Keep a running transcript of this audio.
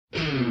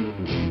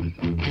Welcome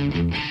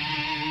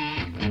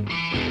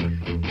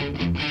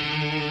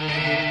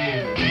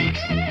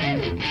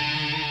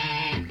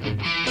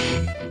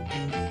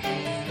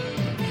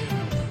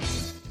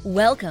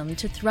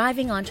to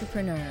Thriving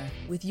Entrepreneur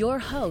with your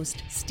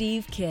host,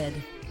 Steve Kidd,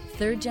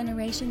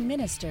 third-generation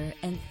minister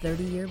and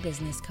 30-year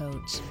business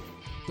coach.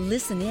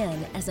 Listen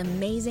in as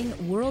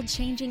amazing,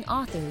 world-changing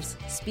authors,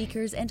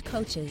 speakers, and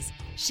coaches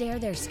share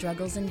their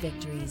struggles and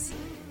victories.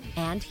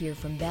 And hear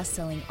from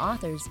best-selling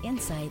authors'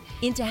 insight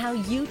into how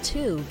you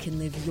too can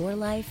live your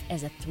life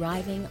as a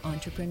thriving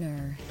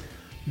entrepreneur.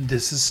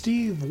 This is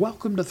Steve.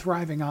 Welcome to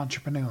Thriving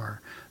Entrepreneur.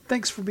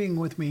 Thanks for being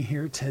with me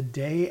here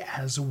today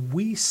as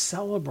we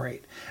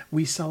celebrate.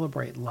 We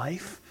celebrate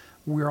life.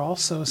 We're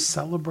also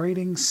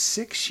celebrating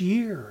 6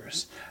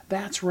 years.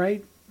 That's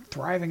right.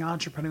 Thriving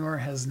Entrepreneur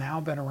has now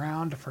been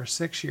around for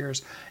 6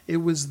 years. It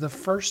was the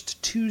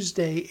first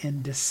Tuesday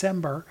in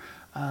December,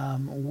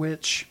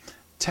 which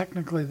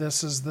technically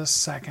this is the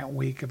second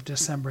week of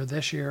December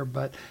this year,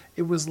 but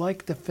it was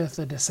like the 5th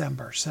of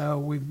December. So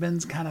we've been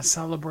kind of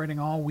celebrating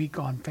all week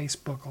on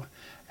Facebook.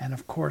 And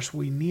of course,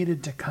 we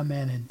needed to come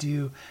in and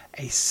do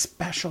a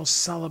special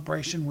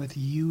celebration with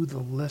you, the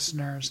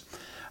listeners.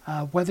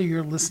 Whether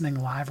you're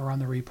listening live or on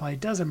the replay, it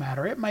doesn't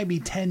matter. It might be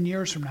 10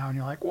 years from now and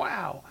you're like,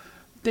 wow,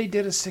 they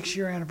did a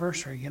 6-year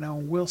anniversary. You know,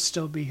 we'll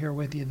still be here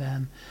with you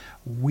then.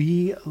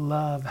 We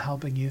love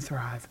helping you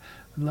thrive.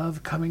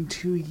 Love coming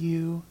to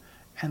you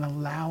and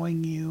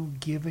allowing you,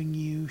 giving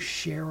you,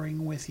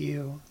 sharing with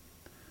you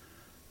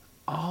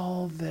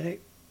all that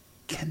it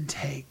can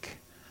take,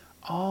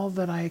 all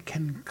that I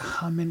can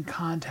come in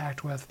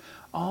contact with,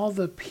 all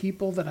the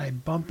people that I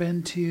bump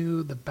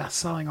into, the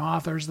best-selling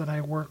authors that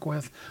I work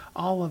with,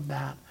 all of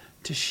that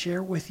to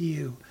share with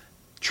you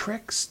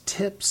tricks,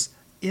 tips,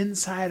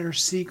 insider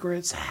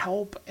secrets,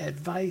 help,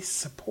 advice,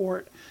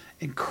 support,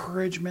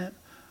 encouragement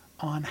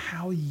on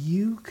how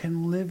you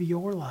can live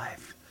your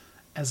life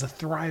as a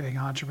thriving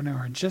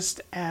entrepreneur.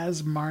 Just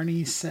as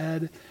Marnie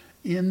said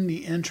in the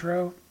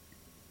intro,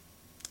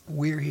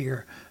 we're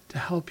here to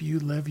help you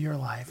live your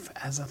life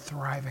as a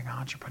thriving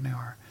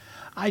entrepreneur.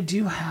 I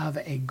do have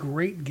a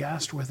great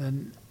guest with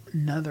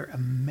another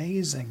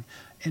amazing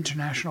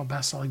international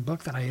best-selling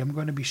book that I am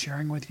going to be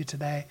sharing with you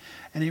today.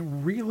 And it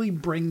really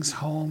brings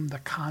home the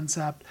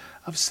concept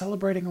of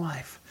celebrating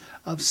life,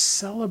 of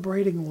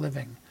celebrating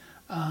living.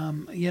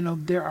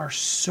 There are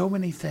so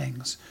many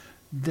things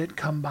that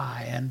come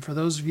by. And for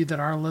those of you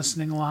that are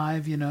listening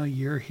live,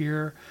 you're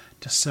here,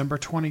 December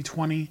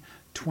 2020.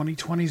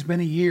 2020's been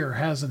a year,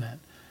 hasn't it?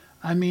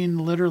 I mean,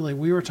 literally,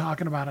 we were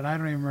talking about it. I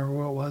don't even remember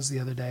what it was the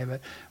other day,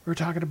 but we were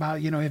talking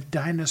about, if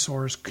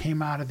dinosaurs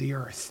came out of the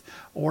earth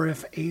or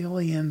if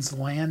aliens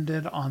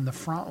landed on the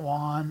front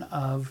lawn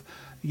of,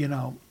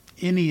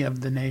 any of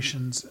the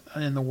nations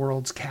in the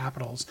world's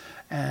capitals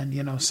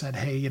and, said,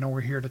 hey, we're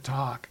here to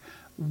talk.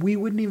 We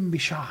wouldn't even be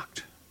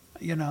shocked.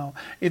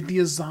 If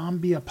the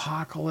zombie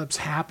apocalypse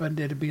happened,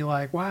 it'd be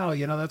like, wow,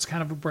 that's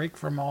kind of a break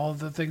from all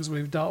the things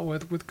we've dealt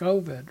with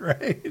COVID,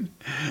 right?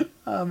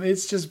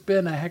 It's just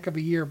been a heck of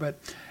a year. But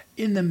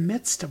in the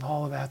midst of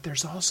all of that,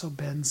 there's also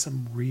been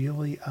some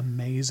really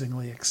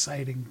amazingly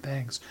exciting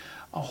things.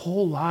 A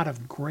whole lot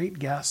of great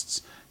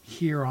guests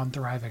here on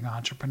Thriving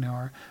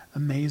Entrepreneur,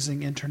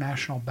 amazing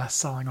international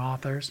best-selling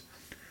authors.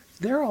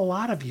 There are a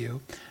lot of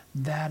you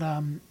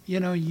that,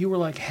 you were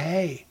like,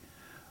 hey,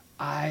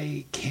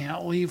 I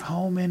can't leave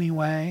home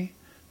anyway,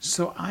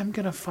 so I'm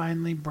going to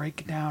finally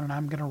break down and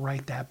I'm going to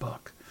write that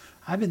book.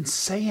 I've been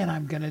saying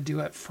I'm going to do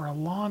it for a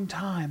long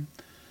time,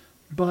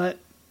 but,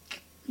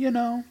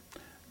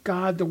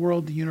 God, the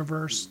world, the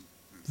universe,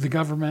 the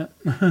government,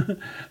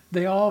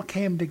 they all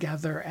came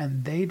together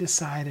and they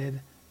decided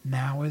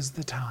now is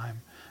the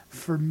time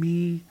for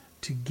me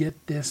to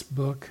get this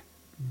book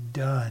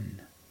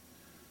done.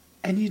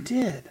 And you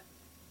did.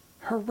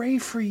 Hooray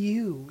for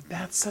you.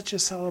 That's such a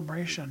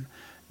celebration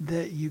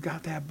that you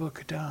got that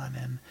book done.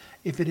 And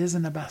if it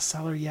isn't a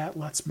bestseller yet,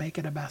 let's make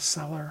it a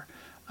bestseller.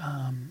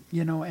 And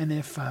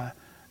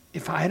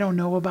if I don't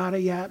know about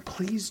it yet,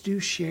 please do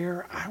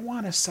share. I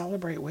want to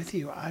celebrate with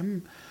you.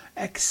 I'm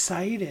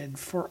excited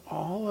for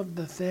all of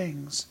the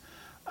things.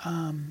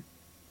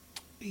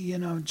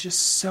 Just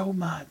so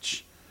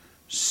much,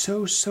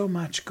 so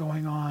much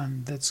going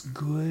on that's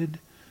good,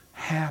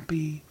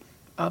 happy,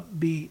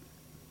 upbeat,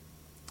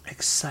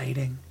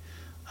 exciting.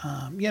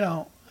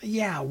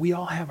 Yeah, we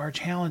all have our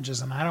challenges,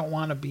 and I don't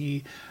want to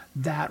be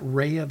that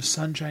ray of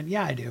sunshine.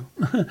 Yeah, I do.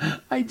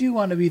 I do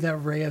want to be that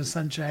ray of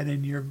sunshine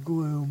in your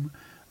gloom.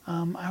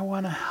 I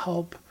want to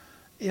help,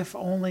 if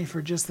only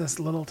for just this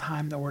little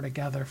time that we're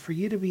together, for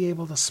you to be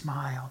able to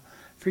smile,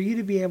 for you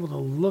to be able to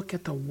look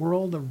at the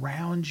world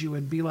around you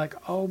and be like,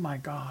 oh my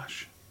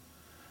gosh,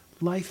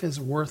 life is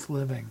worth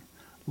living.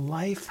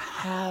 Life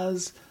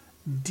has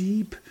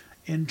deep,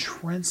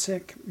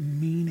 intrinsic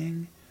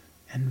meaning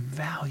and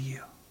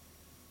value.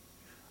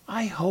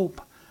 I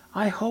hope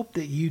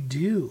that you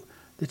do,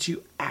 that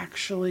you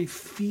actually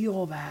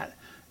feel that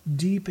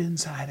deep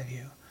inside of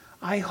you.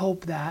 I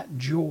hope that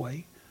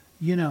joy,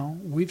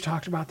 we've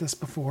talked about this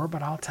before,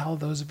 but I'll tell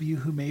those of you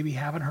who maybe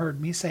haven't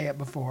heard me say it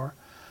before.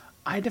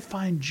 I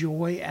define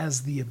joy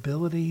as the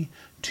ability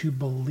to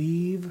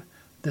believe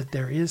that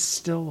there is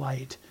still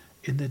light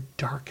in the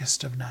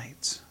darkest of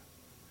nights.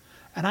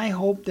 And I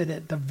hope that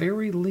at the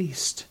very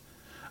least,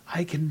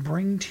 I can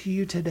bring to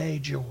you today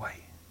joy.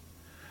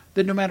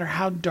 That no matter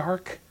how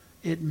dark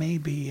it may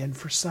be, and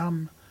for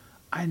some,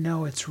 I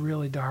know it's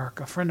really dark.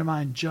 A friend of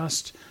mine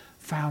just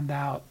found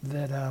out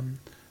that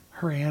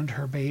her and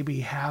her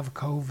baby have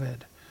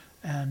COVID.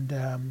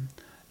 And,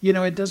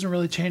 it doesn't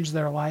really change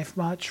their life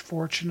much,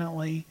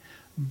 fortunately,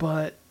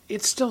 but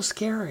it's still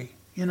scary,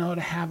 to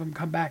have them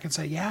come back and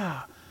say,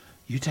 yeah,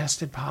 you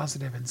tested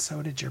positive and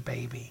so did your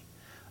baby.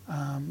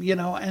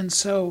 And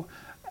so,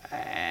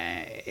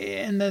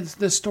 and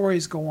the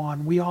stories go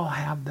on. We all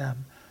have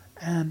them.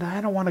 And I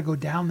don't want to go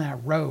down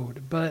that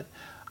road, but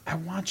I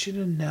want you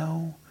to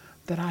know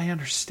that I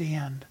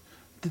understand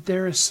that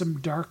there is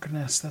some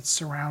darkness that's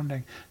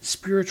surrounding,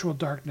 spiritual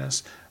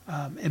darkness,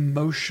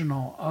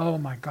 emotional. Oh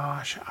my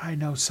gosh, I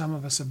know some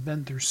of us have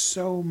been through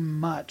so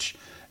much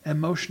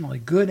emotionally,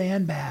 good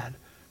and bad,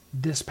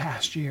 this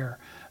past year.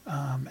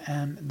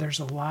 And there's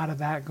a lot of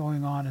that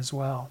going on as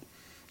well.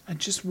 I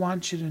just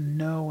want you to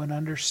know and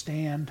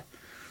understand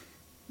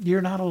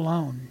you're not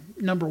alone.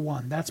 Number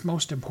one, that's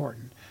most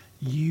important.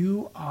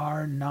 You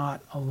are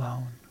not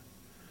alone.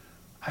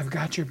 I've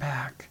got your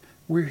back.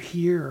 We're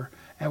here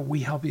at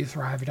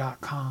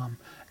WeHelpYouThrive.com,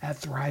 at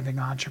Thriving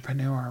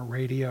Entrepreneur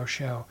Radio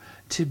Show,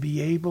 to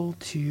be able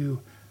to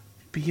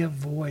be a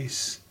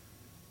voice,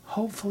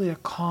 hopefully a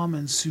calm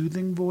and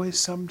soothing voice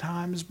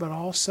sometimes, but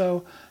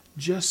also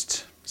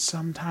just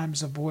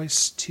sometimes a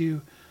voice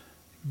to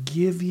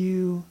give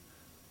you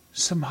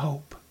some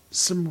hope,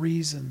 some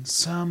reason,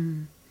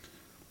 something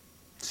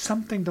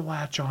to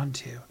latch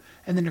onto.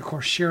 And then, of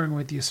course, sharing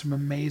with you some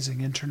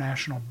amazing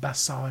international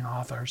best-selling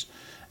authors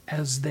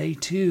as they,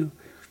 too,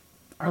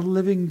 are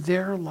living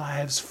their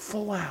lives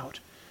full out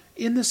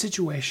in the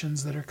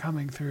situations that are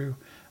coming through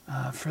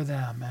for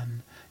them.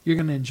 And you're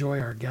going to enjoy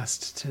our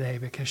guest today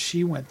because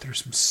she went through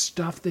some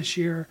stuff this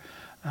year.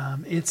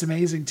 It's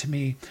amazing to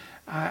me.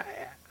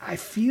 I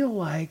feel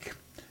like,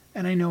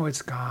 and I know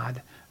it's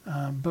God,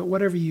 but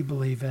whatever you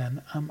believe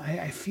in,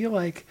 I feel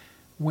like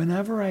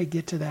whenever I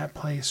get to that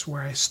place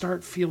where I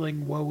start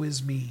feeling woe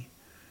is me,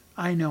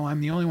 I know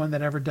I'm the only one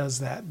that ever does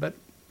that, but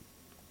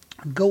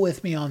go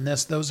with me on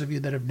this, those of you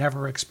that have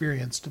never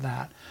experienced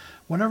that.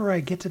 Whenever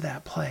I get to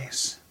that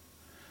place,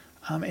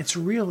 it's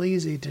real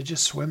easy to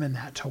just swim in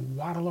that, to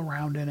waddle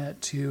around in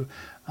it, to,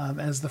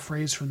 as the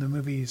phrase from the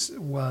movies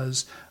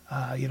was,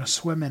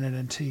 swim in it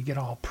until you get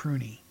all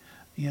pruny,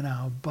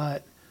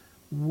 But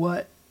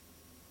what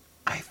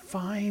I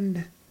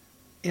find,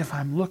 if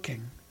I'm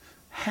looking,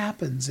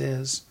 happens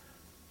is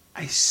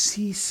I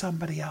see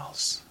somebody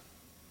else.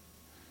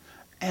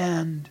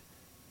 And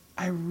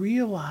I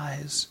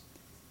realize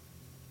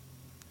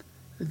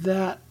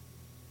that,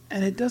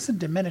 and it doesn't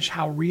diminish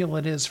how real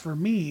it is for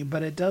me,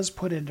 but it does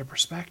put into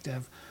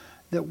perspective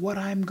that what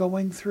I'm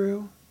going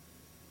through,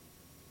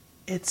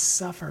 it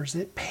suffers,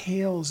 it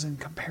pales in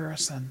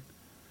comparison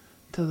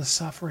to the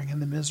suffering and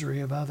the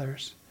misery of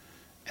others.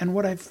 And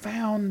what I've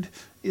found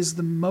is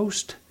the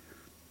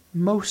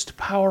most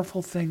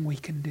powerful thing we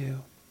can do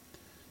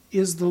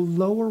is the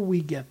lower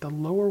we get, the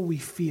lower we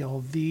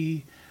feel,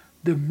 the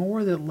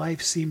more that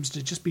life seems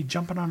to just be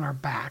jumping on our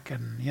back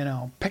and,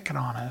 picking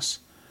on us,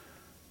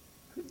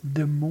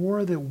 the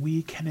more that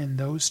we can in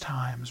those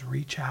times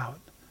reach out,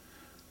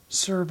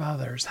 serve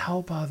others,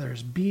 help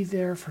others, be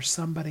there for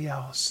somebody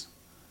else.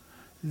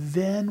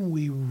 Then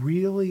we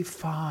really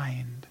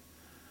find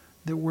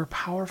that we're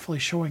powerfully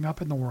showing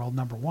up in the world,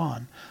 number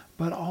one,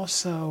 but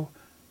also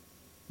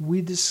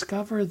we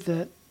discover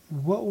that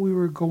what we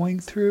were going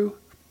through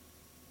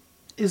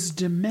is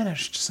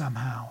diminished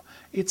somehow.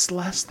 It's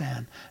less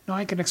than. Now,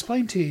 I can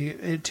explain to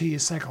you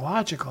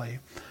psychologically.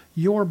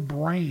 Your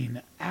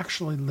brain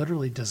actually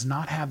literally does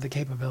not have the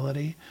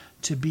capability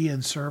to be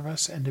in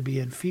service and to be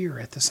in fear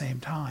at the same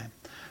time.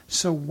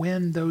 So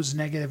when those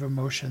negative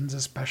emotions,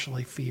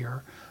 especially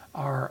fear,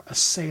 are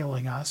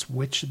assailing us,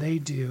 which they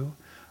do,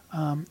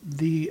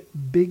 the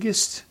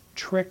biggest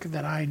trick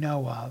that I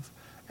know of,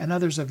 and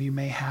others of you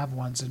may have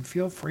ones, and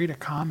feel free to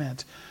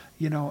comment,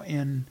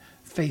 in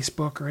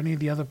Facebook or any of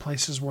the other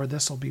places where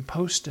this will be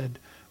posted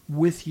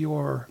with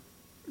your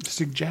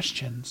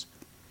suggestions.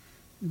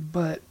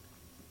 But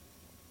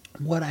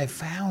what I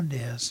found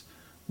is,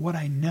 what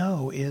I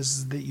know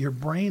is that your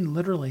brain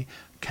literally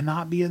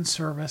cannot be in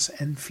service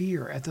and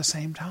fear at the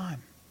same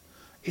time.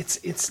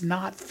 It's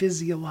not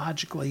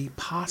physiologically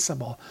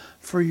possible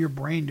for your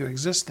brain to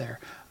exist there.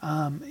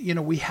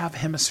 We have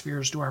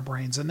hemispheres to our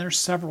brains, and there's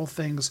several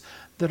things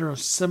that are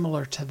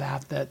similar to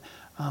that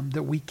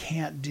we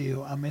can't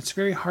do. It's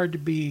very hard to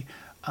be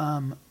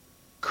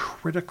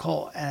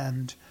critical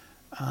and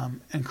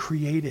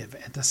creative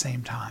at the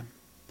same time.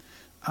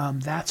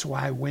 That's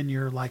why when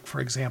you're, like, for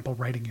example,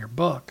 writing your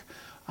book,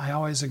 I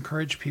always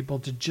encourage people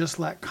to just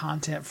let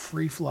content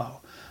free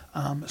flow.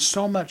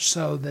 So much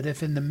so that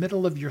if in the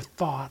middle of your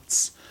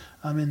thoughts,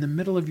 in the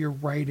middle of your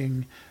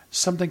writing,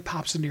 something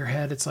pops into your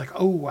head. It's like,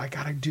 oh, I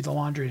got to do the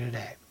laundry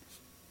today.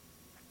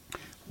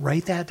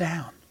 Write that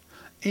down.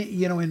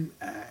 In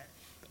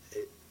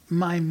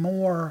my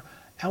more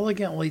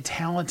elegantly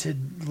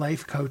talented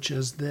life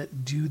coaches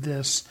that do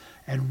this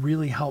and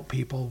really help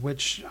people,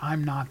 which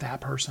I'm not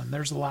that person.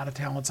 There's a lot of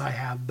talents I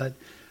have, but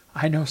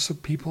I know some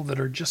people that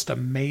are just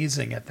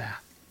amazing at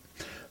that.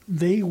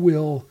 They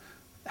will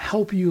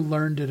help you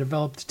learn to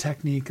develop the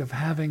technique of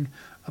having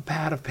a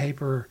pad of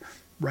paper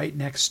right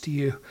next to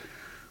you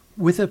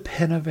with a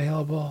pen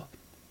available,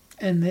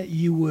 and that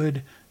you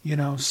would,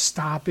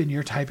 stop in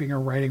your typing or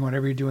writing,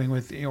 whatever you're doing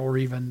with, or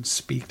even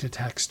speak to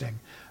texting,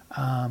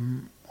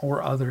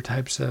 or other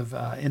types of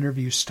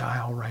interview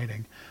style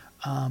writing.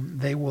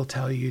 They will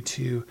tell you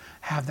to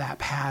have that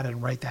pad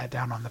and write that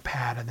down on the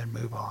pad and then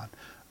move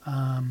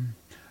on.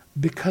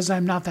 Because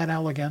I'm not that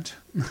elegant,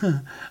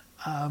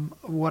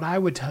 what I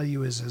would tell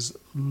you is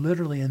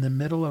literally in the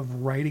middle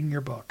of writing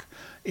your book,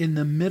 in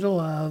the middle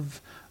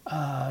of,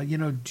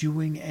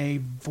 doing a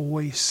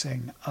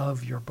voicing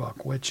of your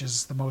book, which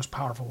is the most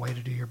powerful way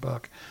to do your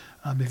book.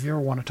 If you ever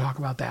want to talk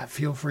about that,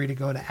 feel free to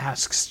go to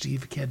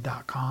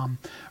AskSteveKid.com.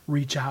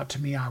 Reach out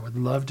to me. I would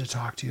love to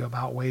talk to you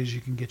about ways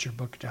you can get your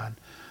book done.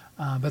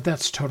 But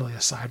that's totally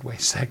a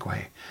sideways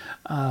segue.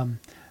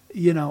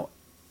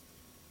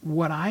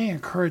 What I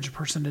encourage a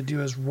person to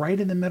do is right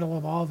in the middle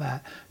of all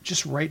that,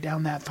 just write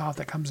down that thought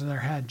that comes in their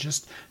head.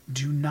 Just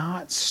do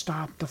not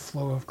stop the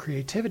flow of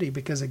creativity,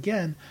 because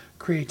again,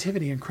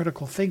 creativity and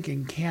critical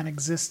thinking can't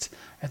exist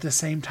at the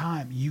same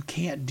time. You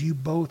can't do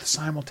both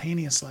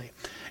simultaneously.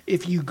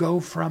 If you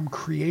go from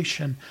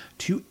creation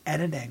to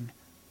editing,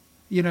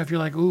 if you're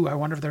like, ooh, I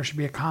wonder if there should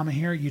be a comma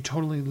here, you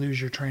totally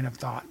lose your train of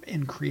thought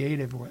in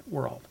creative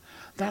world.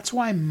 That's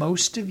why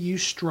most of you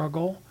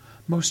struggle,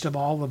 most of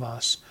all of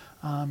us.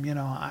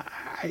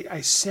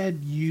 I said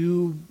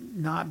you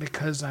not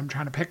because I'm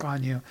trying to pick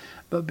on you,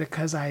 but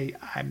because I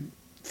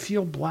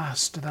feel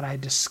blessed that I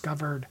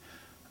discovered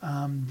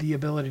the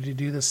ability to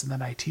do this and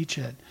that I teach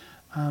it.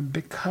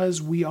 Because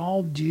we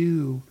all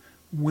do,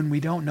 when we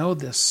don't know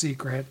this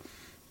secret,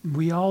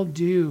 we all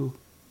do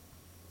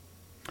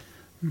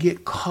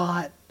get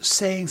caught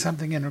saying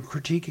something and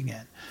critiquing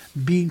it,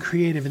 being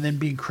creative and then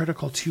being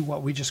critical to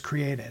what we just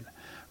created,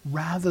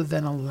 rather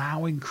than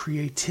allowing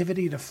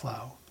creativity to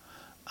flow.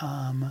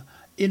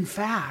 In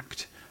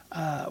fact,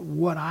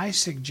 what I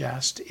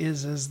suggest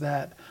is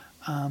that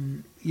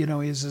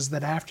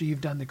after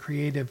you've done the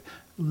creative,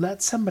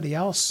 let somebody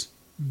else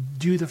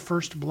do the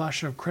first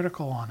blush of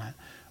critical on it.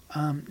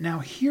 Now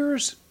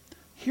here's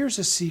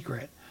a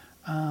secret.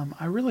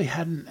 I really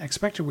hadn't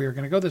expected we were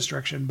going to go this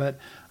direction, but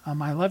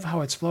I love how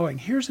it's flowing.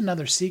 Here's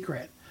another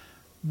secret.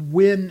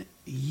 When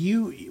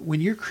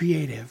you're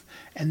creative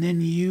and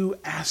then you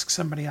ask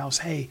somebody else,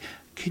 hey,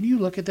 can you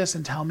look at this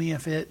and tell me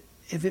if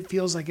it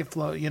feels like it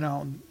flows,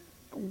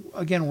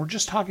 again, we're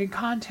just talking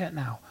content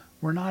now.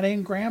 We're not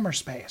in grammar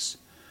space.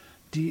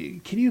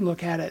 Can you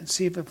look at it and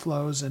see if it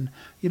flows and,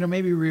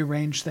 maybe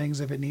rearrange things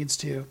if it needs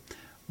to?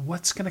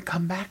 What's going to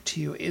come back to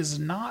you is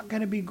not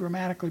going to be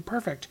grammatically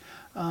perfect.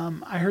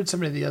 I heard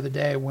somebody the other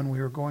day when we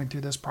were going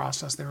through this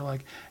process, they were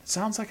like, it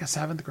sounds like a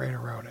 7th grader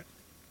wrote it.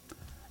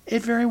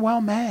 It very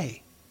well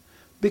may.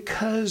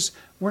 Because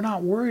we're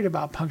not worried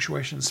about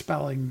punctuation,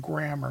 spelling,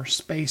 grammar,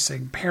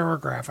 spacing,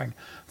 paragraphing,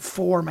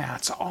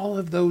 formats, all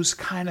of those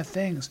kind of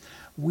things.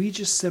 We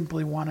just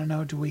simply want to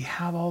know, do we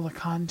have all the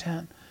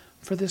content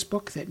for this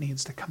book that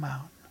needs to come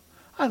out?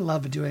 I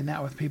love doing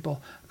that with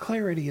people.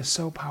 Clarity is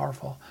so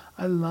powerful.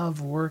 I love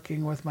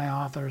working with my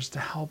authors to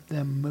help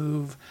them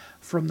move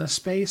from the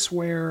space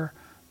where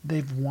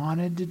they've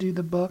wanted to do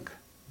the book,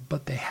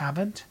 but they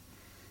haven't,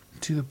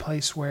 to the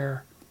place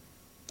where,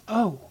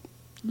 oh,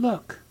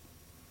 look,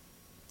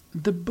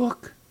 the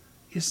book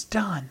is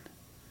done.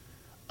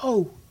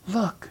 Oh,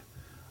 look,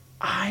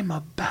 I'm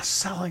a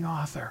best-selling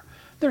author.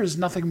 There is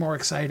nothing more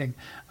exciting.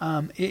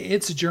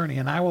 It's a journey,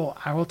 and I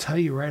will tell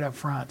you right up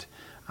front.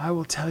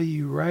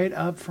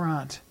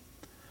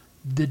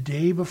 The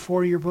day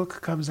before your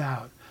book comes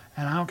out,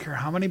 and I don't care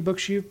how many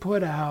books you've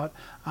put out,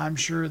 I'm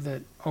sure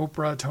that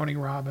Oprah, Tony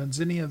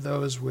Robbins, any of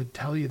those would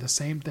tell you the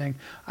same thing.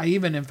 I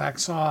even, in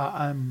fact, saw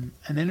an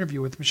interview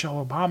with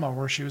Michelle Obama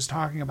where she was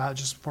talking about,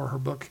 just before her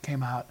book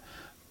came out,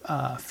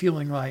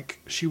 feeling like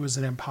she was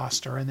an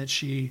imposter and that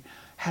she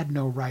had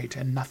no right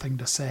and nothing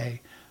to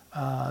say,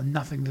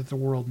 nothing that the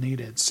world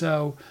needed.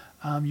 So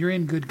you're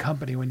in good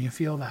company when you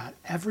feel that.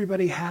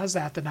 Everybody has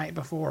that the night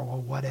before.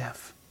 Well, what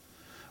if?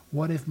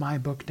 What if my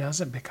book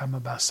doesn't become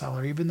a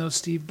bestseller? Even though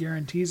Steve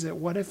guarantees it,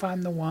 what if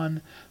I'm the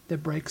one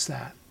that breaks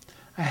that?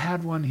 I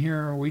had one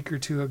here a week or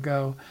two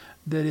ago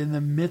that in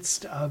the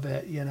midst of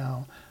it,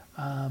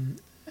 and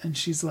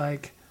she's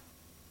like,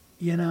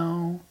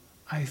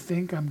 I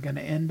think I'm going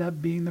to end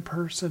up being the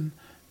person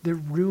that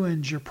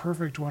ruins your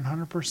perfect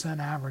 100%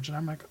 average. And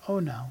I'm like, oh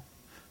no,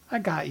 I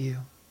got you.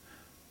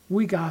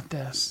 We got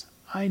this.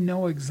 I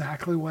know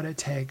exactly what it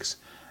takes.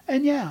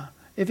 And yeah,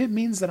 if it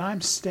means that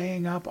I'm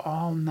staying up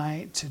all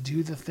night to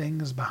do the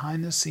things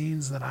behind the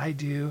scenes that I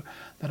do,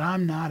 that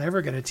I'm not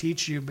ever going to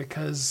teach you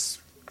because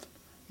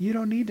you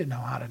don't need to know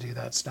how to do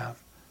that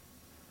stuff,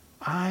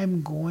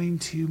 I'm going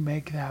to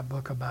make that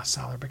book a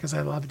bestseller because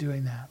I love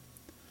doing that.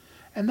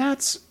 And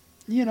that's,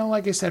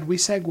 like I said, we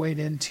segued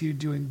into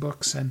doing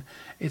books, and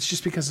it's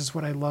just because it's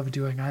what I love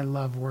doing. I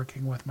love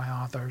working with my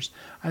authors.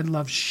 I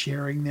love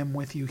sharing them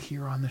with you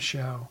here on the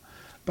show.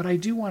 But I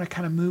do want to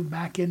kind of move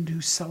back into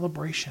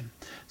celebration,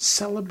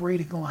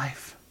 celebrating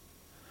life.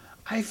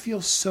 I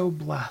feel so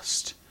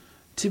blessed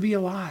to be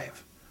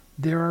alive.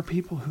 There are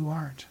people who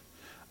aren't.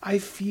 I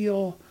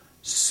feel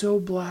so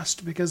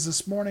blessed because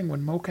this morning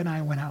when Mocha and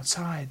I went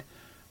outside,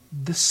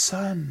 the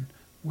sun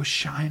was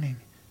shining.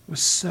 It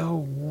was so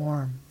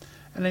warm.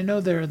 And I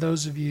know there are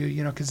those of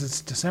you, because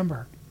it's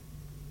December.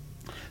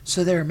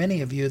 So there are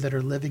many of you that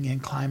are living in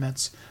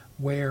climates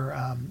where,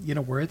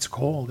 where it's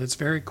cold. It's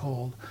very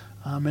cold.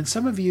 And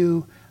some of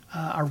you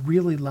are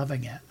really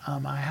loving it.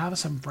 I have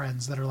some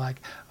friends that are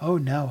like, oh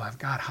no, I've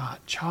got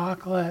hot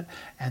chocolate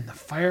and the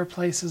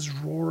fireplace is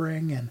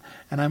roaring and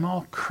I'm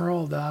all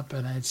curled up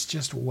and it's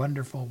just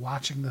wonderful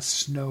watching the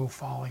snow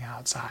falling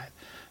outside.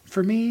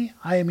 For me,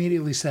 I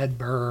immediately said,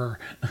 brr.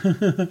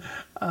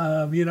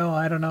 I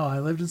don't know. I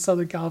lived in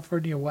Southern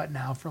California,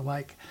 for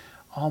like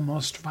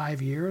almost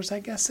 5 years,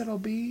 I guess it'll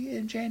be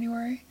in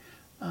January.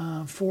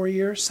 4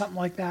 years, something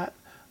like that.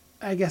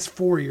 I guess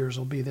 4 years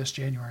will be this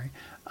January.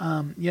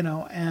 I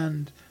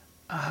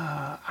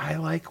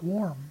like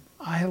warm.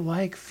 I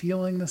like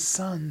feeling the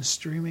sun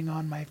streaming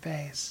on my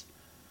face.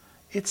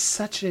 It's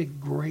such a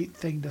great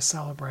thing to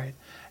celebrate.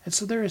 And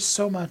so there is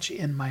so much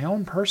in my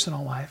own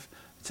personal life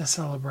to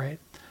celebrate.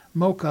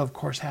 Mocha, of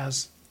course,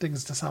 has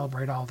things to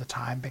celebrate all the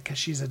time because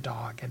she's a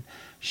dog and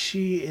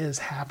she is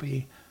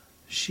happy.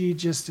 She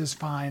just is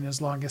fine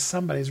as long as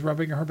somebody's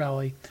rubbing her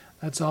belly.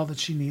 That's all that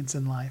she needs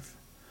in life.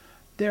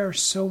 There are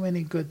so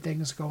many good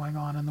things going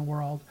on in the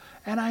world,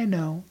 and I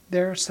know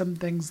there are some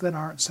things that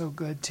aren't so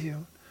good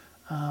too.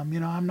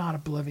 I'm not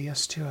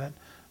oblivious to it,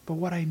 but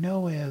what I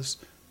know is,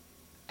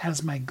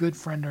 as my good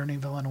friend Ernie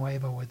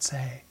Villanueva would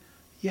say,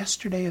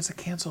 yesterday is a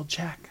canceled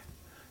check.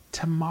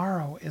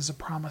 Tomorrow is a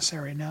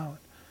promissory note.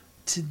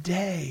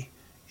 Today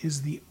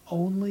is the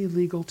only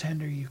legal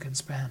tender you can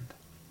spend.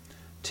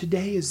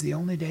 Today is the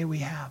only day we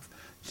have.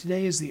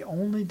 Today is the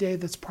only day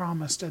that's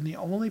promised, and the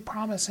only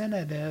promise in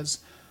it is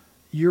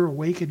you're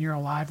awake and you're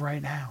alive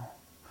right now.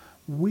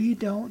 We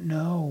don't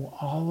know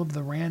all of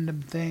the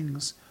random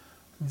things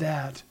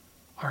that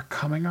are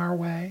coming our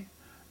way,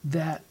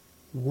 that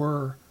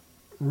were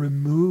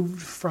removed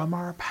from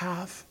our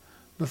path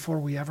before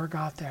we ever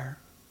got there.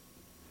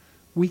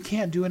 We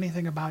can't do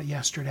anything about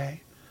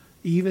yesterday,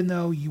 even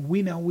though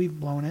we know we've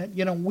blown it.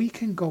 We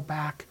can go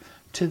back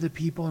to the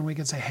people and we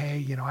can say,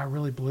 hey, I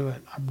really blew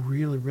it. I'm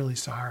really, really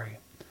sorry.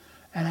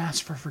 And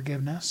ask for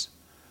forgiveness.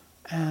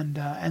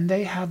 And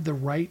they have the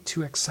right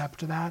to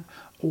accept that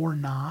or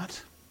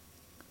not.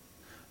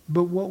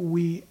 But what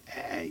we,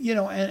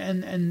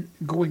 and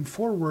going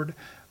forward,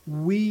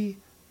 we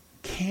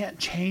can't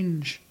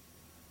change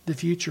the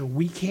future.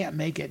 We can't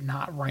make it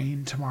not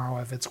rain tomorrow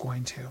if it's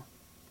going to.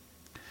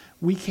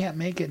 We can't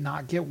make it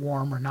not get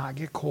warm or not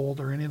get cold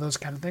or any of those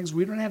kind of things.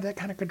 We don't have that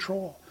kind of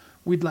control.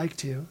 We'd like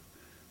to,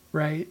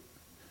 right?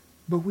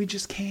 But we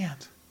just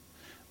can't.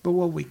 But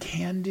what we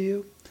can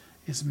do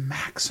is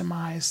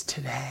maximize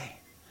today.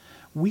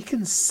 We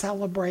can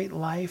celebrate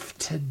life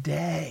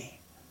today.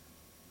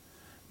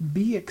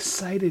 Be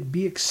excited,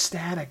 be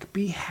ecstatic,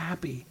 be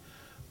happy.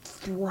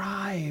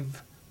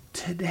 Thrive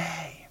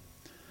today.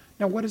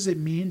 Now, what does it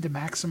mean to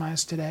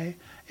maximize today?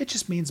 It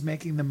just means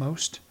making the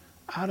most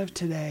out of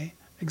today,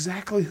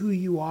 exactly who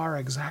you are,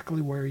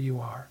 exactly where you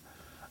are.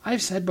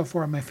 I've said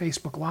before on my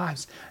Facebook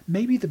Lives,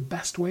 maybe the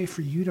best way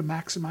for you to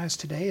maximize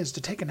today is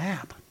to take a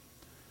nap.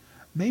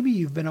 Maybe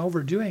you've been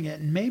overdoing it,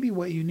 and maybe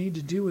what you need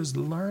to do is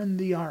learn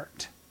the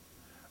art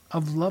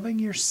of loving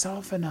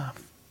yourself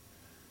enough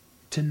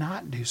to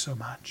not do so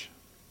much.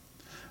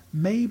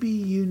 Maybe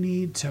you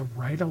need to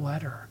write a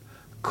letter,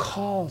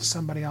 call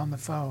somebody on the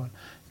phone,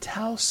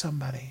 tell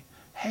somebody,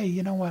 hey,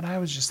 you know what, I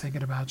was just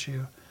thinking about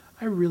you.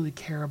 I really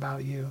care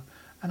about you,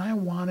 and I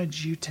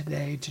wanted you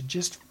today to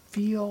just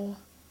feel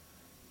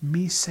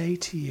me say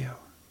to you,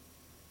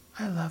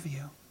 I love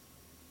you.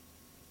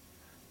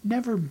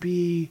 Never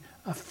be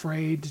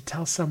afraid to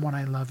tell someone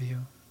I love you.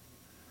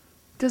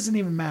 It doesn't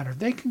even matter.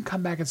 They can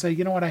come back and say,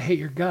 you know what, I hate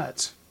your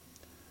guts.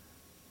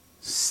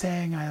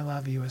 Saying I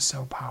love you is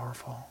so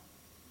powerful.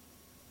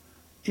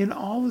 In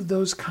all of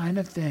those kind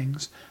of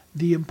things,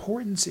 the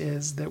importance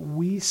is that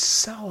we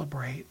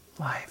celebrate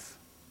life.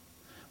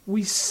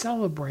 We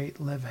celebrate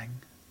living.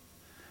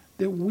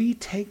 That we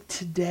take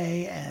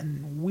today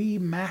and we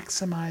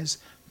maximize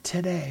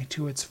today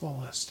to its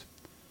fullest.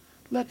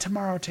 Let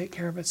tomorrow take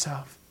care of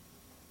itself.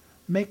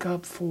 Make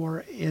up for,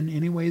 in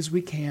any ways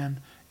we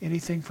can,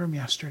 anything from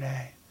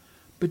yesterday.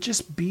 But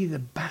just be the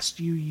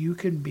best you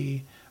can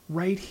be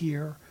right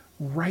here,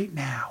 right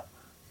now,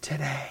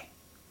 today.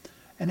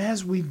 And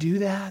as we do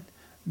that,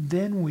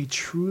 then we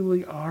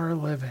truly are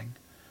living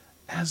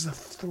as a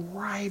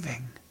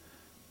thriving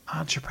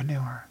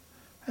entrepreneur.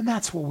 And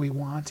that's what we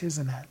want,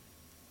 isn't it?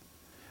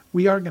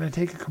 We are going to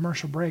take a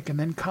commercial break and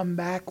then come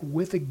back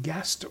with a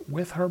guest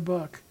with her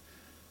book.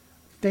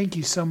 Thank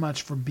you so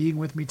much for being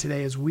with me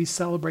today as we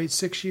celebrate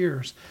 6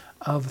 years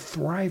of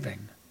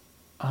thriving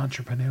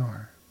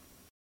entrepreneur.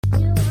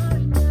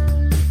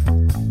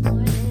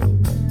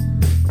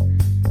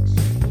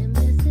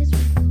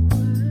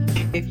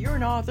 If you're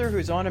an author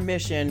who's on a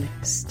mission,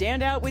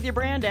 stand out with your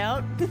brand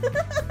out.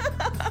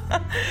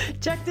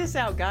 Check this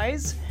out,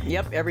 guys.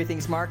 Yep,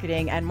 everything's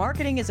marketing, and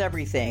marketing is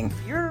everything.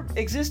 Your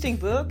existing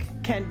book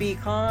can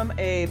become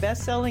a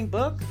best-selling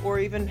book, or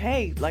even,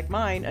 hey, like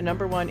mine, a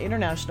 #1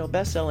 international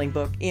best-selling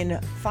book in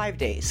 5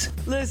 days.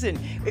 Listen,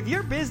 if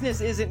your business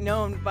isn't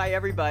known by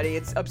everybody,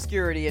 it's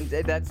obscurity, and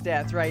that's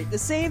death, right? The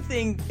same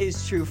thing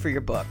is true for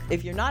your book.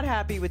 If you're not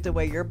happy with the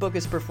way your book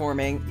is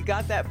performing, you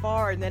got that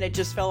far, and then it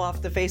just fell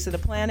off the face of the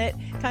planet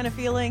kind of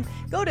feeling,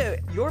 go to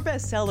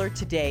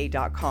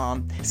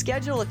yourbestsellertoday.com.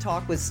 Schedule a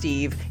talk with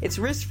Steve. It's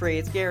risk-free,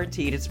 it's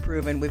guaranteed, it's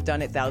proven. We've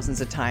done it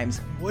thousands of times.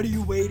 What are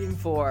you waiting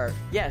for?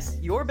 Yes,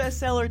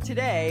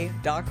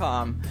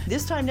 yourbestsellertoday.com.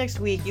 This time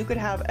next week, you could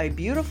have a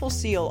beautiful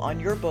seal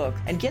on your book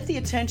and get the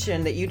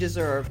attention that you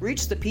deserve.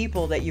 Reach the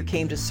people that you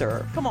came to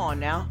serve. Come on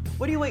now.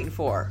 What are you waiting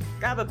for?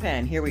 Grab a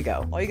pen. Here we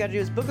go. All you got to do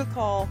is book a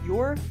call,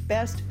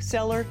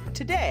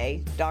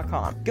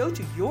 yourbestsellertoday.com. Go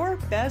to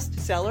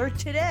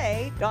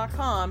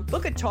yourbestsellertoday.com.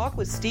 Book a talk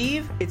with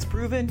Steve. It's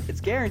proven, it's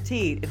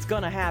guaranteed, it's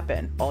gonna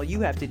happen. All you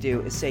have to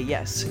do is say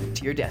yes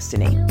to your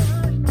destiny.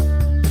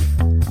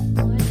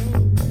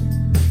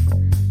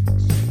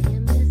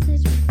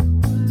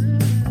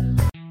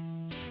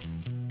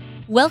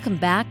 Welcome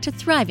back to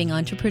Thriving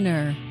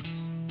Entrepreneur.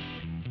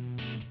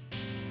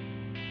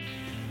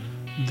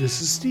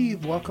 This is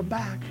Steve. Welcome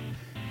back.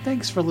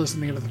 Thanks for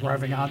listening to The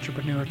Thriving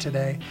Entrepreneur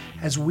today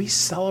as we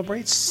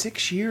celebrate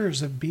 6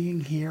 years of being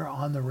here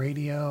on the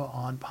radio,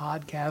 on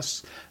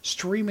podcasts,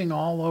 streaming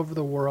all over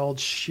the world,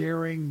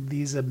 sharing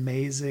these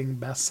amazing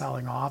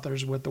best-selling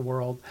authors with the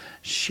world,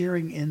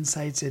 sharing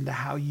insights into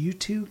how you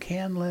too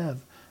can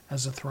live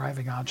as a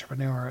thriving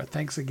entrepreneur.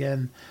 Thanks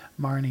again,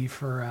 Marnie,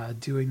 for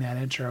doing that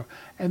intro.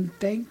 And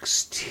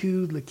thanks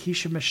to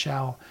Lakeisha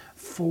Michelle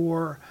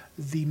for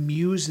the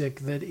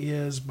music that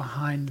is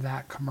behind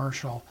that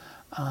commercial.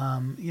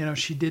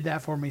 She did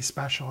that for me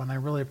special, and I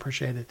really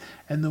appreciate it.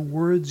 And the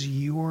words,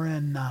 "You are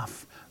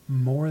enough,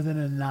 more than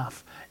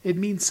enough," it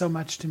means so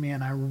much to me,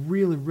 and I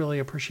really, really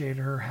appreciate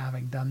her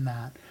having done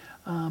that.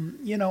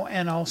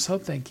 And also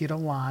thank you to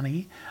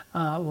Lonnie.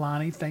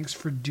 Lonnie, thanks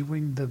for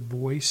doing the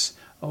voice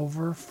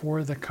over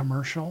for the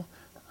commercial.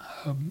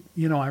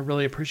 I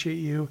really appreciate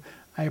you.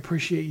 I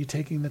appreciate you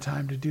taking the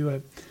time to do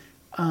it.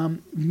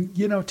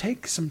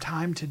 Take some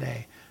time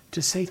today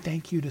to say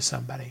thank you to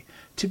somebody,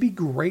 to be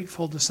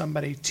grateful to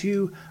somebody,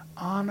 to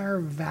honor,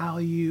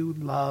 value,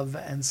 love,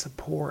 and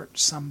support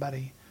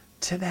somebody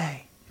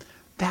today.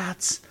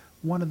 That's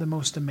one of the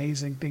most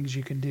amazing things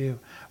you can do.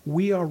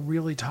 We are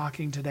really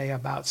talking today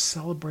about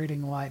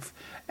celebrating life,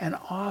 and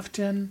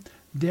often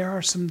there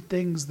are some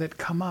things that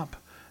come up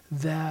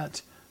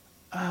that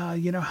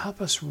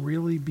help us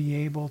really be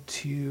able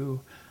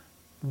to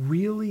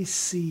really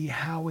see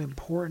how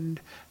important,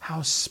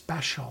 how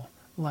special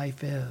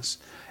life is.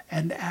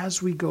 And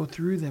as we go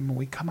through them and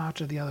we come out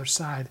to the other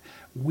side,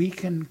 we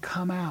can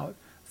come out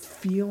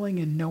feeling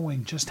and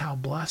knowing just how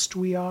blessed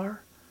we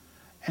are.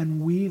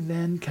 And we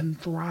then can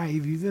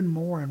thrive even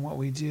more in what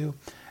we do.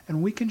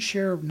 And we can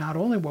share not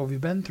only what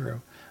we've been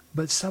through,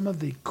 but some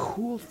of the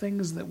cool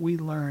things that we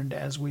learned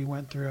as we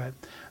went through it.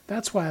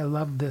 That's why I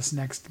love this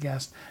next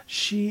guest.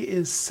 She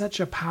is such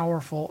a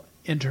powerful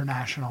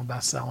international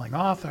best-selling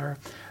author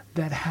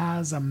that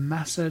has a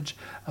message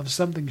of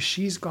something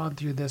she's gone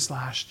through this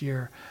last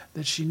year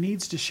that she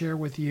needs to share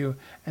with you,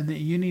 and that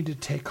you need to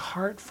take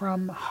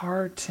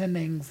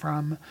heartening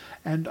from,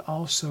 and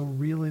also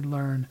really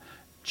learn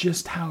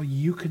just how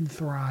you can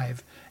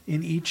thrive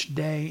in each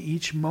day,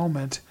 each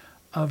moment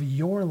of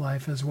your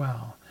life as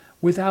well.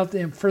 Without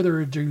further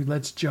ado,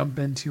 let's jump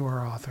into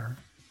our author.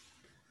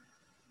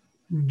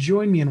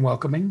 Join me in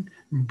welcoming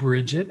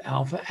Bridgette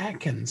Alpha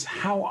Akins.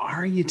 How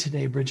are you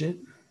today, Bridgette?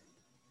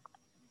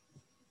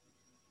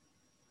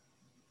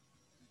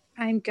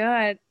 I'm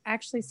good.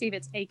 Actually, Steve,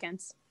 it's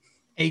Akins.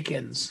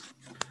 Akins.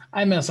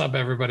 I mess up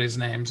everybody's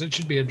names. It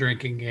should be a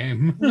drinking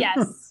game.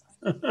 Yes.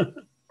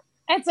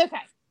 It's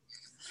okay.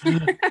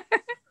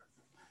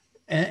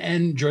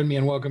 and join me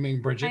in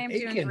welcoming Bridgette I am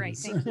Akins. doing great.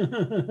 Thank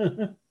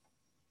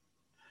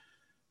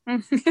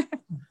you.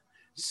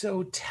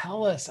 So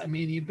tell us,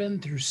 you've been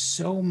through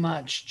so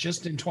much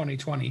just in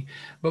 2020,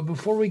 but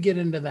before we get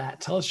into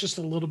that, tell us just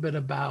a little bit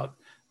about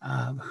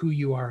who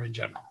you are in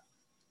general.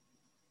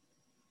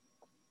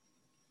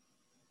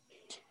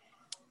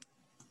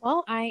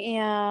 Well, I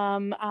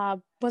am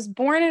was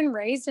born and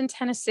raised in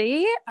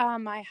Tennessee.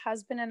 My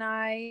husband and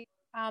I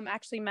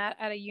actually met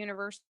at a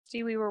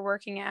university we were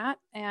working at,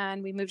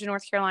 and we moved to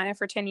North Carolina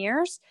for 10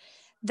 years.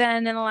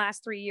 Then in the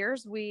last 3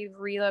 years, we've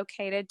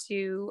relocated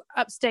to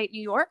upstate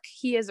New York.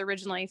 He is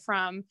originally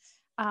from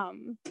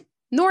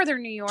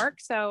northern New York.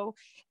 So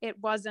it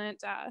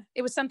wasn't,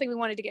 it was something we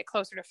wanted to get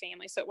closer to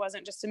family. So it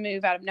wasn't just a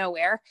move out of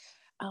nowhere.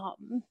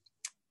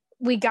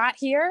 We got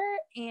here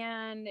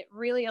and it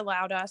really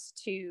allowed us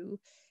to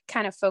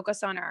kind of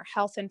focus on our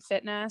health and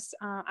fitness.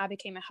 I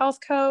became a health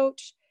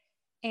coach,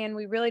 and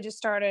we really just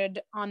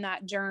started on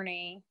that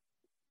journey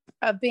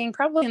of being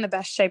probably in the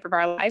best shape of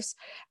our lives.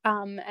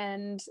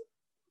 And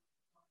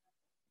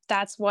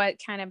that's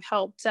what kind of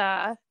helped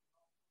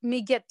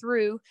me get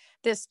through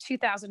this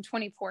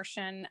 2020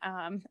 portion,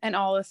 and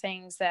all the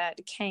things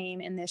that came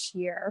in this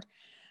year.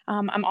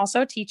 I'm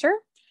also a teacher.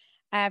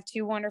 I have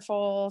two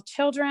wonderful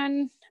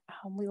children.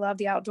 We love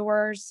the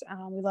outdoors.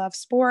 We love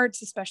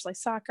sports, especially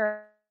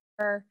soccer.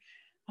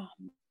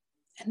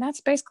 And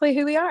that's basically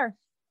who we are.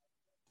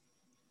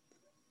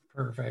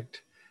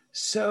 Perfect.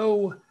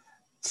 So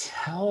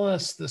tell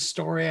us the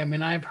story. I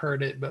mean, I've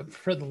heard it, but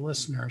for the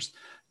listeners,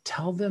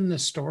 tell them the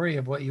story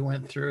of what you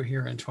went through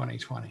here in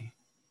 2020.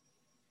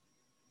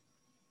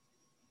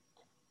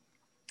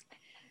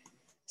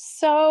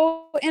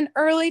 So in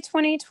early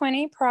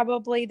 2020,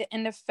 probably the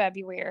end of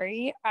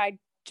February, I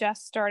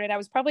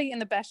was probably in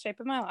the best shape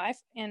of my life.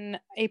 In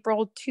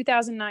April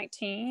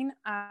 2019,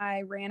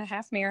 I ran a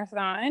half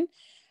marathon.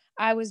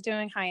 I was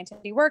doing high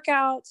intensity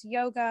workouts,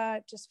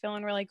 yoga, just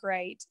feeling really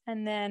great.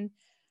 And then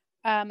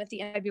at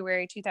the end of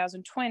February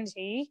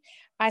 2020,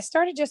 I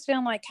started just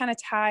feeling like kind of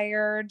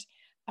tired,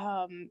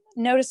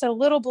 noticed a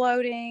little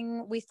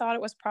bloating. We thought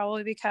it was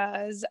probably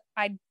because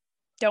I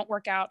don't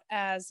work out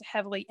as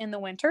heavily in the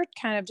winter,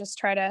 kind of just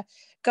try to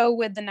go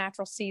with the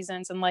natural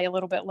seasons and lay a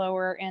little bit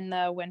lower in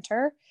the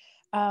winter.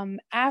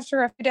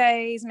 After a few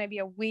days, maybe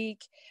a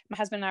week, my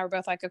husband and I were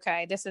both like,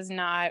 okay, this is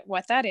not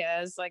what that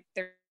is. Like,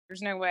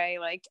 there's no way,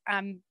 like,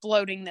 I'm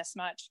bloating this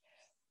much.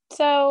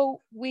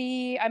 So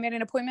I made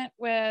an appointment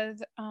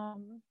with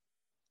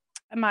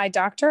my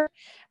doctor.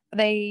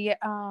 They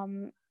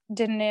had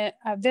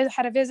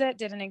a visit,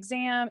 did an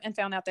exam, and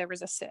found out there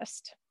was a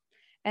cyst.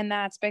 And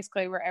that's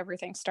basically where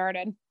everything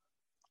started.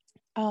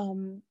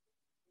 The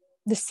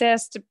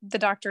cyst, the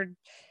doctor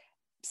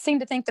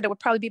seemed to think that it would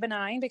probably be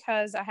benign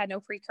because I had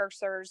no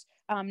precursors,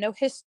 no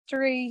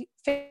history,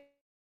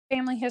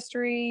 family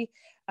history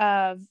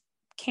of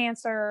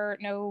cancer,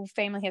 no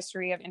family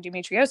history of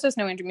endometriosis,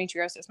 no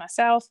endometriosis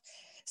myself.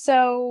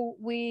 So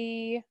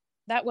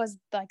that was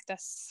like the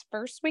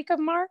first week of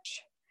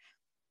March.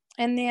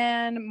 And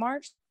then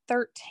March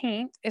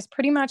 13th is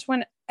pretty much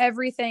when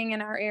everything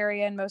in our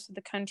area and most of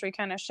the country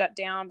kind of shut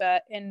down.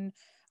 But in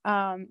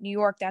New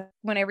York, that's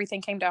when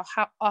everything came to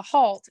a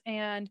halt.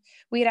 And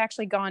we had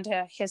actually gone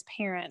to his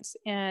parents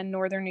in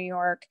northern New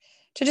York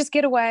to just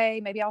get away.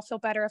 Maybe I'll feel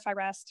better if I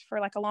rest for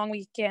like a long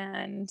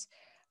weekend.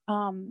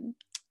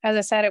 As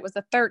I said, it was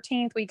the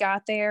 13th. We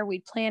got there.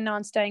 We planned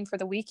on staying for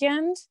the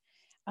weekend.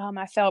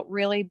 I felt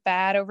really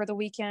bad over the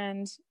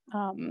weekend.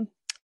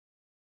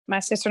 My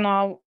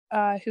sister-in-law,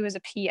 who is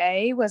a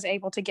PA, was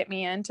able to get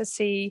me in to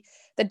see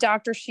the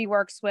doctor she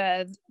works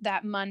with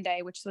that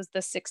Monday, which was the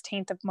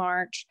 16th of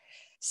March.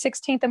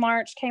 16th of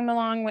March came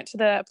along, went to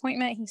the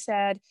appointment. He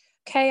said,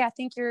 okay, I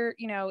think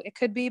it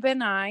could be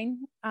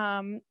benign.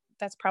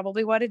 That's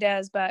probably what it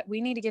is, but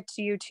we need to get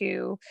you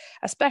to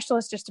a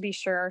specialist just to be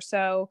sure.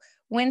 So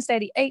Wednesday,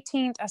 the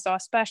 18th, I saw a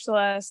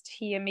specialist.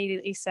 He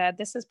immediately said,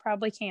 this is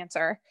probably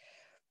cancer,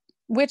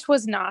 which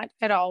was not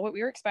at all what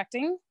we were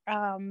expecting.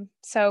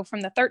 So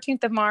from the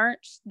 13th of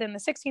March, then the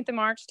 16th of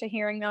March to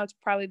hearing, no, it's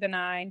probably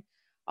benign.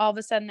 All of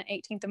a sudden, the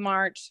 18th of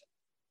March,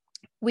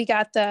 we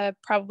got the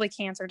probably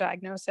cancer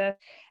diagnosis,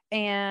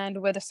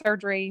 and with a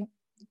surgery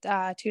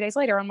 2 days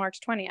later on March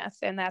 20th.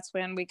 And that's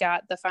when we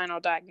got the final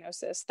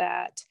diagnosis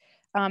that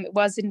it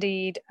was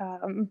indeed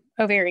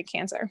ovarian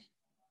cancer.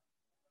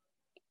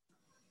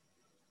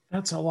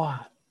 That's a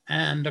lot.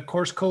 And of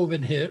course,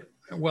 COVID hit.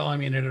 Well, I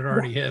mean, it had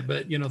already hit,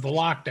 but the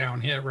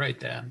lockdown hit right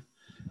then.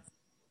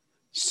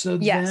 So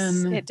yes,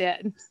 then it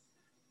did.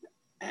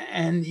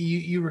 And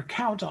you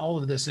recount all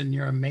of this in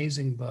your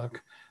amazing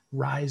book,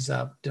 Rise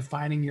Up,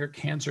 Defining Your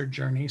Cancer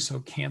Journey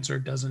so Cancer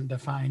Doesn't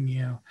Define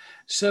You.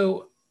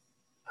 So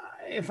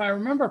if I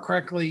remember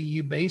correctly,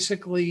 you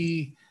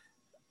basically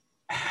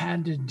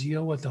had to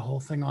deal with the whole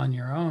thing on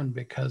your own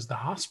because the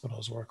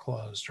hospitals were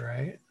closed,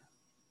 right?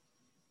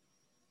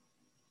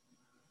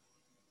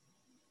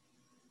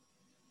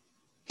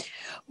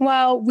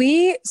 Well,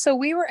 we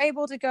were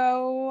able to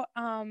go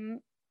to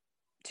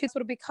the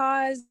hospital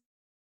because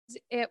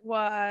it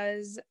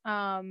was,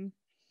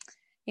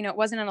 it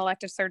wasn't an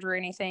elective surgery or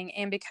anything.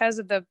 And because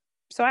of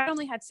so I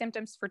only had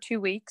symptoms for 2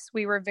 weeks.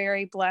 We were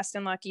very blessed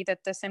and lucky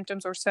that the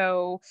symptoms were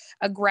so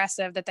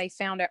aggressive that they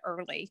found it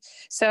early.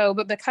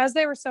 But because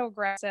they were so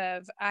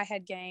aggressive, I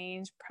had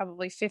gained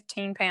probably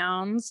 15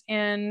 pounds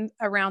in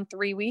around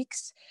 3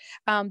 weeks.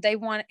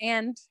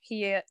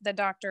 The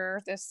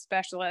doctor, this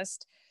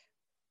specialist,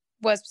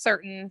 was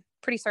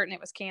pretty certain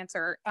it was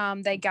cancer.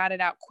 They got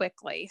it out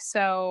quickly.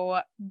 So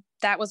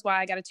that was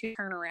why I got a 2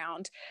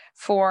 turnaround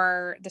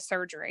for the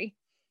surgery.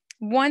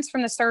 Once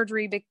from the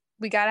surgery,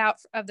 we got out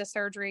of the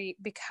surgery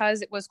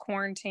because it was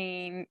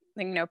quarantine,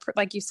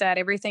 like you said,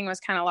 everything was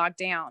kind of locked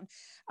down.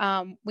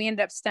 We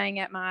ended up staying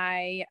at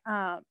my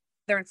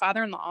their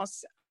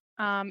father-in-law's.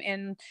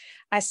 And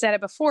I said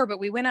it before, but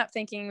we went up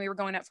thinking we were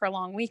going up for a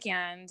long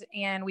weekend,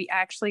 and we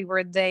actually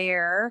were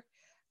there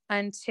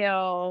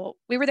until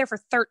we were there for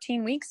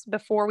 13 weeks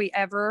before we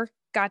ever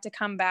got to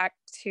come back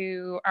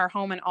to our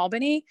home in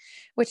Albany,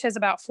 which is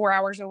about 4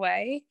 hours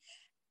away.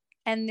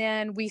 And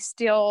then we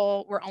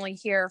still were only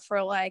here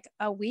for like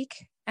a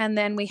week. And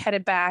then we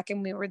headed back,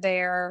 and we were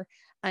there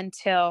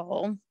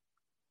until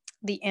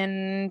the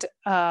end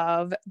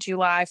of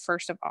July,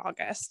 1st of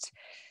August.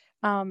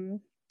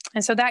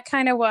 And so that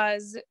kind of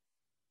was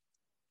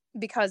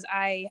because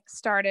I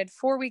started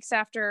 4 weeks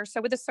after.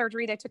 So with the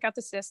surgery, they took out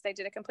the cyst. They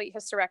did a complete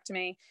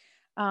hysterectomy.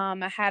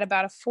 I had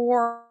about a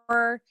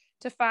 4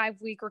 to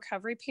 5 week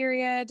recovery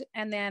period.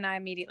 And then I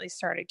immediately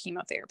started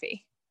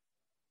chemotherapy.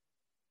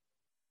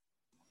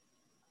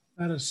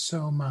 That is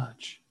so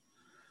much.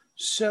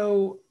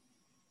 So,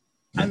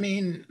 I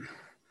mean,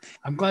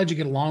 I'm glad you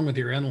get along with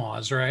your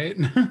in-laws, right?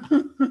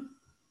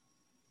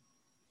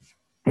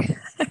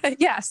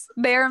 Yes,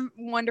 they're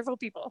wonderful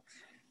people.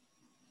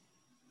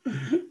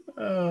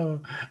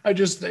 Oh, I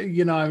just, I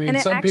mean,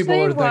 And some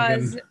people are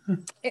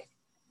thinking.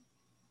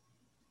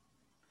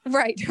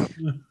 Right.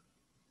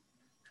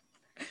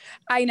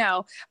 I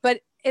know, but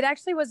it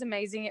actually was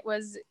amazing. It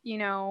was,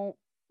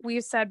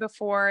 we've said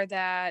before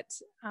that,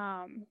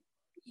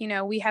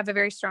 we have a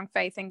very strong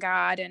faith in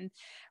God, and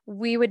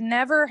we would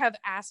never have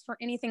asked for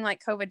anything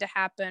like COVID to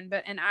happen.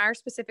 But in our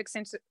specific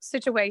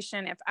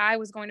situation, if I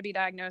was going to be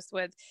diagnosed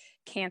with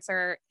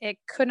cancer, it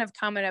couldn't have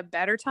come at a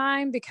better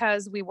time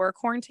because we were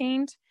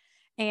quarantined,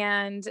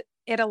 and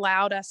it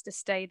allowed us to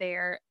stay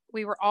there.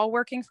 We were all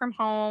working from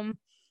home.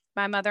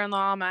 My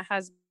mother-in-law, my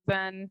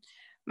husband,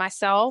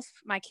 myself,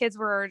 my kids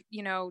were,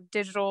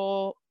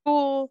 digital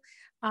school.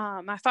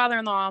 My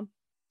father-in-law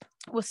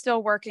was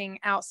still working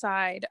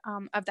outside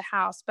of the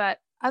house. But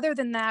other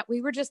than that,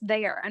 we were just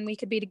there, and we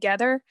could be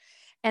together.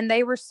 And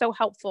they were so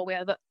helpful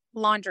with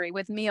laundry,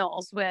 with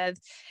meals,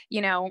 with,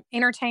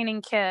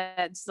 entertaining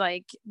kids.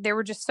 Like, there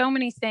were just so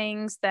many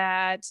things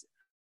that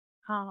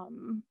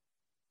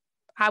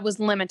I was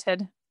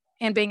limited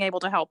in being able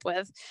to help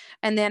with.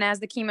 And then as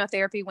the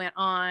chemotherapy went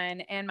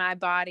on and my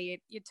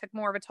body, it took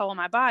more of a toll on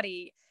my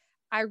body,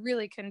 I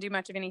really couldn't do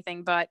much of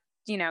anything but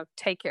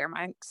take care of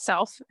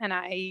myself. And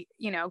I,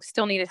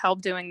 still needed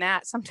help doing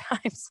that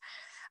sometimes.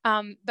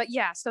 But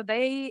yeah, so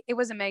it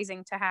was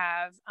amazing to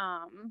have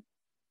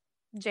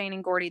Jane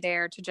and Gordy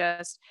there to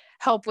just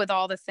help with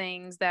all the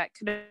things that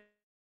could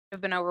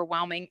have been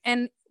overwhelming,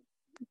 and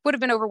would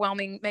have been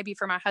overwhelming maybe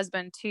for my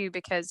husband too,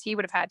 because he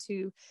would have had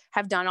to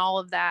have done all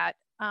of that.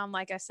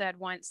 Like I said,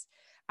 once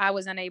I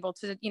was unable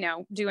to,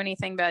 do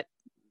anything, but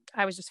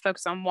I was just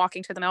focused on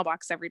walking to the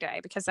mailbox every day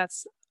because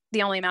that's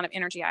the only amount of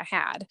energy I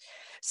had.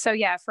 So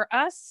yeah, for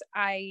us,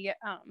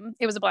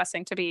 it was a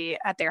blessing to be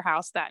at their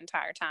house that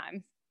entire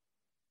time.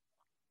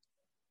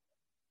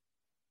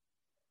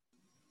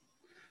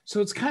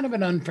 So it's kind of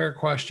an unfair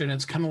question.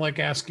 It's kind of like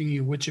asking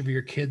you which of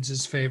your kids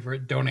is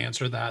favorite. Don't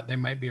answer that. They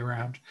might be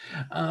around.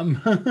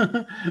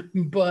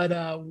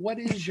 But what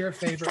is your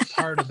favorite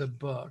part of the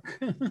book?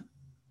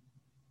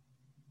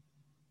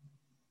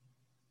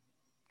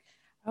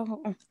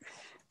 Oh,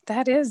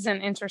 that is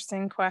an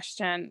interesting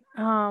question.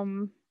 I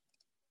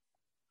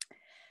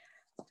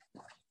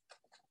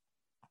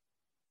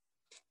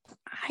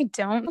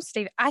don't know,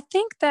 Steve. I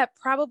think that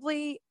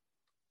probably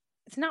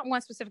it's not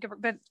one specific,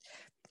 but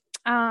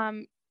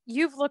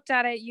you've looked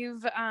at it.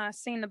 You've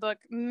seen the book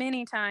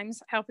many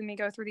times, helping me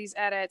go through these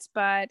edits,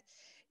 but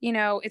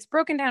it's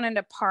broken down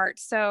into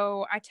parts.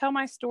 So I tell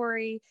my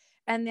story,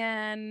 and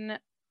then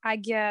I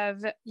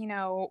give,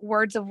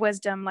 words of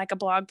wisdom, like a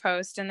blog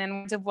post, and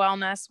then words of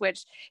wellness,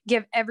 which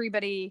give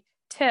everybody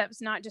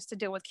tips, not just to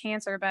deal with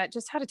cancer, but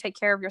just how to take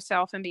care of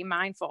yourself and be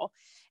mindful.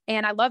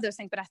 And I love those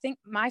things. But I think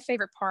my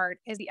favorite part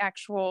is the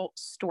actual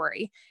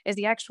story, is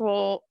the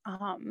actual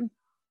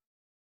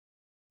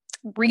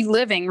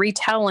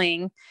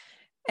retelling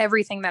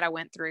everything that I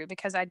went through,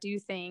 because I do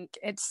think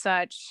it's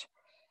such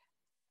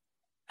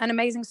an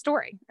amazing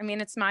story. I mean,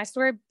 it's my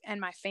story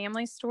and my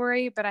family's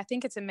story, but I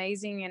think it's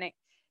amazing, and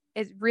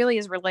it really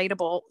is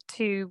relatable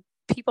to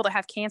people that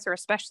have cancer,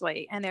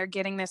 especially, and they're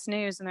getting this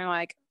news and they're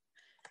like,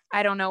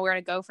 I don't know where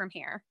to go from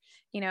here.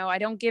 I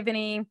don't give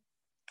any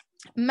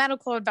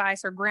medical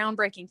advice or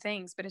groundbreaking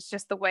things, but it's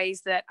just the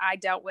ways that I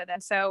dealt with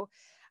it. So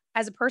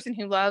as a person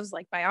who loves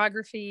like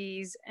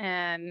biographies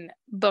and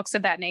books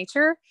of that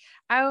nature,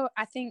 I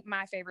think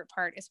my favorite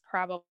part is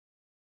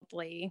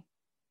probably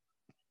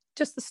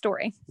just the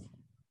story.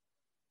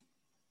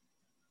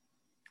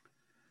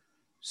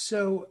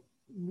 So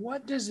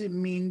what does it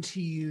mean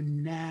to you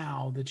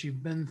now that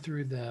you've been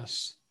through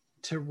this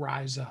to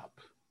rise up?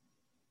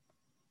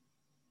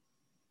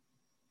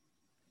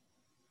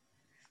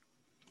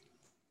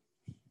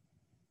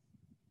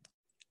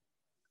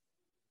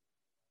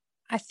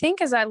 I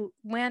think as I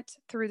went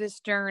through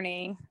this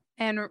journey,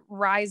 and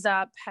rise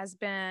up has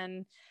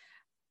been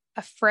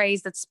a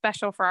phrase that's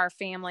special for our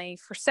family.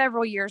 For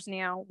several years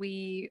now,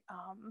 we,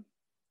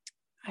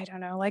 I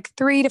don't know, like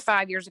 3 to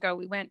 5 years ago,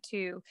 we went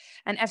to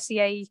an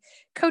FCA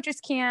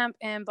coaches camp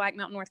in Black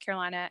Mountain, North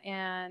Carolina,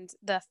 and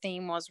the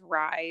theme was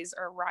rise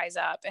or rise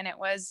up. And it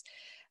was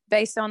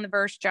based on the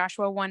verse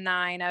Joshua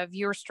 1:9 of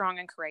you're strong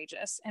and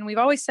courageous. And we've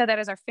always said that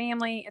as our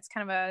family. It's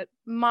kind of a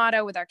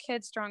motto with our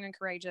kids, strong and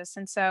courageous.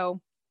 And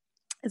so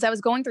as I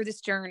was going through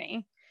this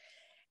journey,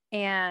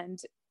 and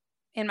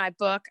in my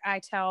book, I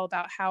tell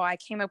about how I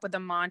came up with a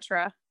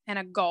mantra and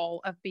a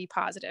goal of be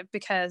positive,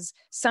 because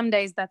some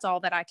days that's all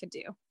that I could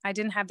do. I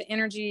didn't have the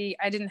energy.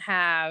 I didn't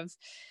have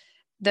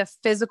the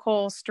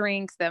physical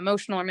strength, the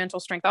emotional or mental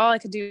strength. All I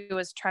could do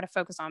was try to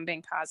focus on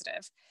being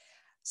positive.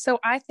 So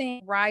I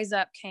think rise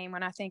up came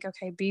when I think,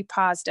 okay, be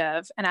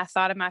positive. And I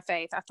thought of my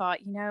faith. I thought,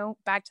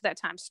 back to that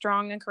time,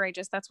 strong and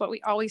courageous. That's what we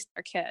always tell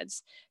our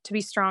kids, to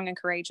be strong and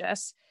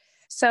courageous.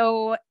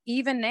 So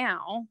even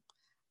now,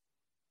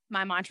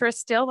 my mantra is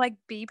still like,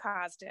 be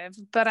positive,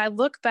 but I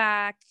look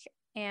back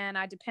and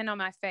I depend on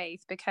my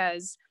faith,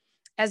 because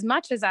as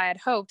much as I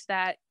had hoped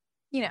that,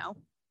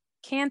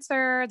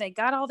 cancer, they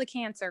got all the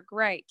cancer,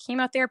 great.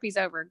 Chemotherapy's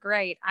over,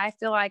 great. I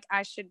feel like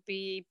I should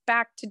be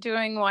back to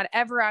doing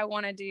whatever I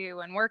want to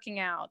do and working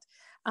out.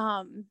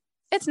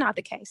 It's not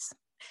the case.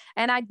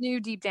 And I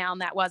knew deep down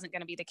that wasn't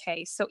going to be the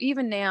case. So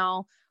even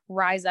now,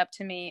 rise up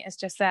to me is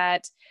just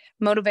that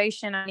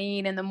motivation I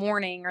need in the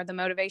morning, or the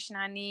motivation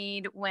I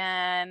need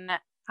when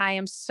I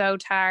am so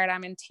tired,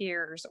 I'm in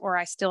tears, or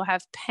I still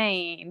have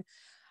pain,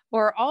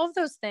 or all of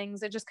those things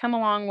that just come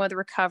along with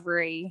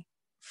recovery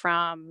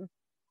from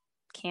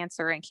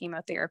cancer and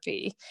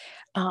chemotherapy.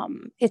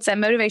 It's a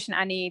motivation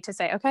I need to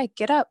say, okay,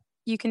 get up,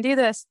 you can do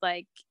this,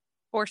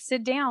 or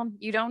sit down,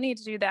 you don't need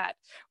to do that,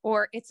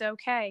 or it's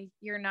okay,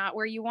 you're not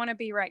where you want to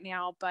be right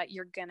now, but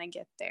you're gonna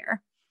get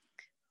there.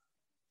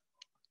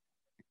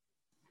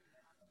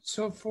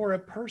 So for a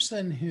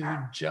person who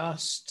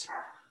just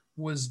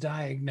was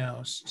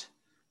diagnosed,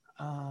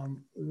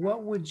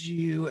 what would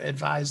you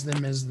advise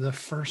them is the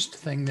first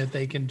thing that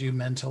they can do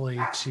mentally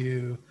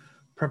to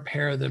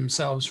prepare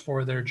themselves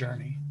for their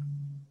journey?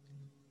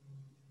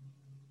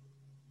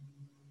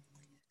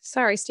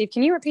 Sorry, Steve,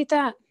 can you repeat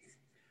that?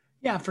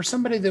 Yeah, for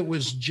somebody that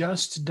was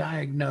just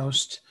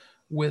diagnosed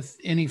with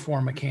any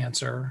form of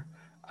cancer,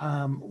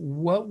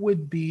 what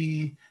would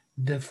be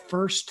the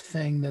first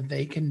thing that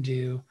they can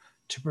do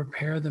to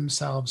prepare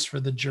themselves for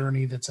the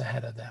journey that's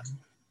ahead of them?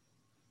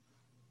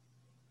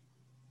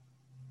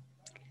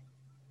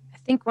 I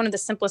think one of the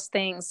simplest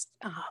things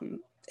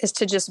is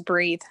to just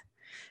breathe.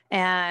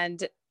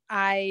 And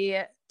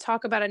I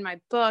talk about in my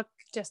book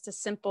just a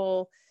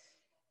simple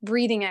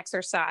breathing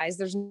exercise.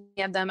 There's many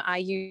of them. I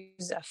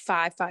use a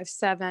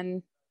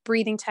 5-5-7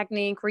 breathing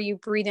technique, where you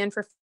breathe in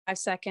for 5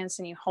 seconds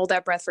and you hold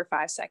that breath for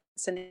 5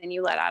 seconds, and then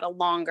you let out a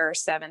longer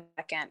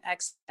 7-second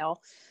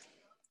exhale.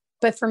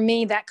 But for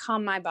me, that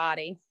calmed my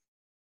body.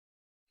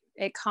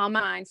 It calmed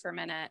my mind for a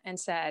minute and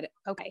said,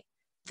 okay,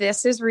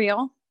 this is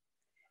real.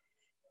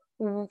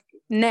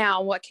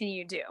 Now, what can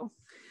you do?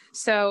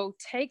 So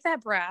take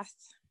that breath,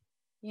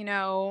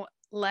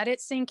 let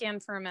it sink in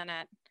for a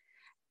minute,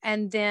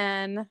 and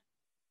then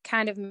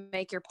kind of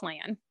make your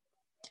plan.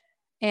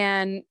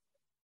 And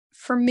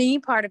for me,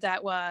 part of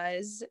that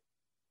was,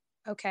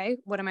 okay,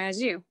 what am I going to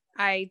do?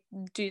 I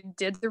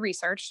did the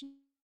research.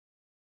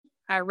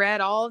 I read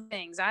all the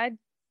things. I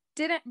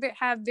didn't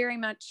have very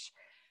much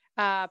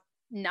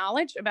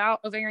knowledge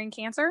about ovarian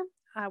cancer,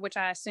 which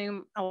I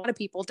assume a lot of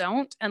people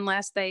don't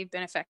unless they've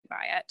been affected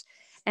by it.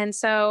 And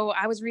so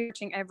I was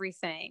researching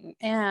everything.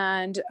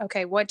 And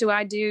okay, what do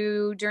I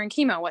do during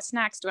chemo? What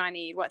snacks do I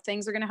need? What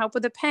things are going to help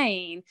with the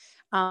pain?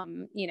 I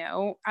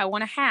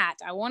want a hat.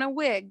 I want a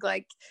wig,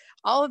 like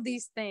all of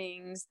these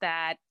things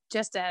that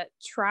just to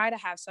try to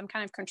have some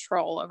kind of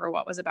control over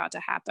what was about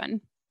to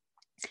happen.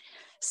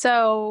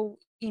 So,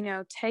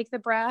 take the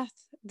breath.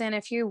 Then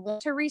if you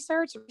want to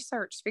research,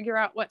 figure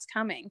out what's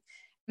coming.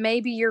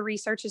 Maybe your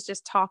research is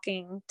just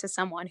talking to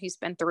someone who's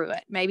been through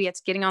it. Maybe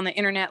it's getting on the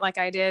internet like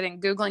I did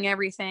and Googling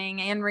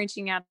everything and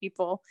reaching out to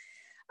people.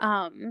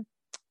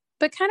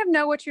 But kind of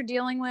know what you're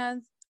dealing with,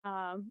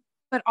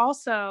 but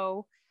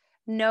also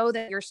know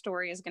that your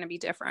story is going to be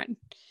different.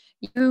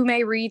 You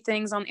may read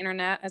things on the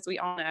internet, as we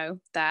all know,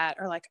 that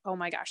are like, oh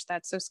my gosh,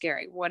 that's so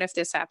scary. What if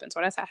this happens?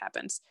 What if that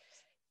happens?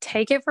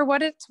 Take it for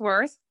what it's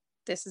worth.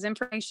 This is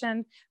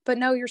information, but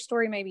know your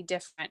story may be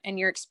different and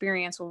your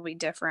experience will be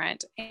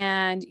different.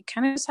 And you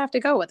kind of just have to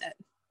go with it.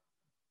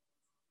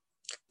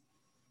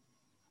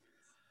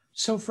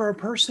 So for a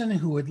person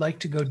who would like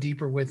to go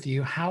deeper with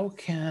you, how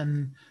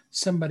can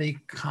somebody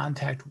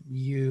contact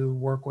you,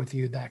 work with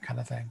you, that kind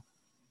of thing?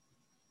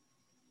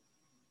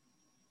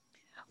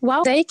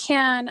 Well, they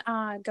can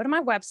go to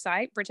my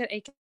website,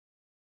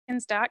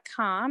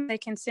 BridgetteAkins.com. They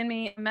can send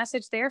me a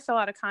message there, fill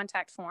out a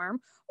contact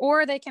form,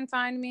 or they can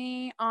find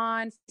me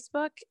on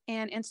Facebook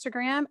and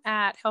Instagram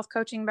at Health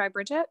Coaching by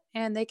Bridgette,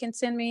 and they can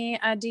send me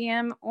a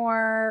DM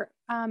or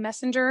a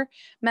messenger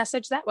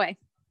message that way.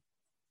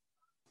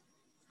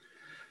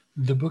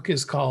 The book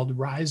is called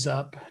Rise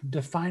Up,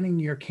 Defining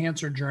Your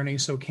Cancer Journey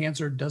So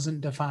Cancer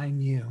Doesn't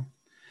Define You.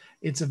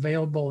 It's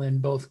available in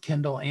both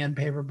Kindle and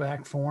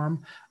paperback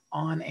form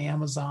on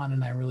Amazon,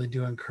 and I really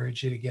do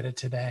encourage you to get it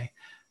today.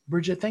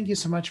 Bridgette, thank you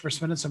so much for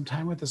spending some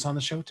time with us on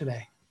the show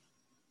today.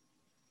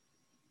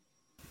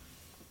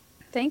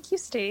 Thank you,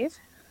 Steve.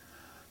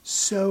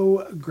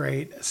 So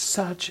great.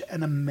 Such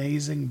an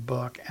amazing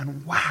book.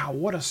 And wow,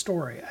 what a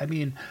story. I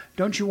mean,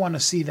 don't you want to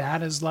see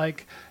that as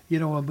like, a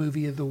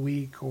movie of the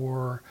week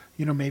or,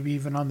 maybe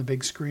even on the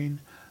big screen?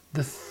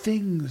 The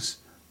things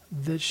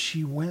that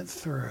she went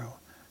through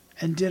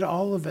and did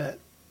all of it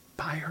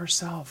by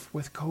herself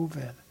with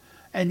COVID.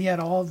 And yet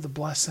all of the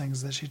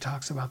blessings that she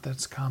talks about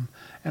that's come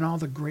and all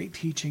the great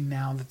teaching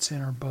now that's in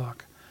her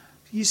book.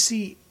 You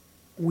see,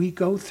 we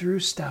go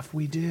through stuff,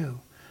 we do.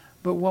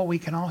 But what we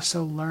can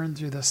also learn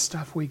through the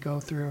stuff we go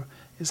through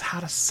is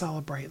how to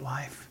celebrate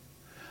life,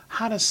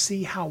 how to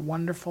see how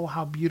wonderful,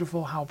 how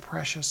beautiful, how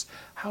precious,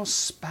 how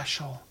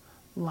special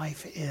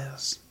life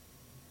is.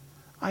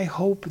 I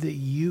hope that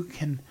you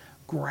can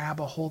grab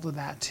a hold of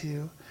that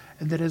too,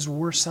 and that as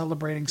we're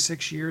celebrating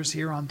 6 years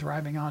here on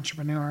Thriving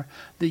Entrepreneur,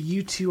 that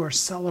you too are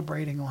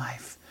celebrating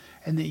life,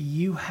 and that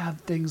you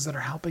have things that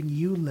are helping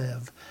you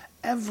live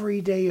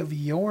every day of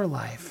your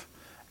life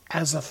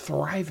as a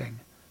thriving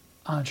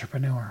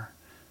entrepreneur.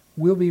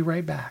 We'll be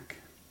right back.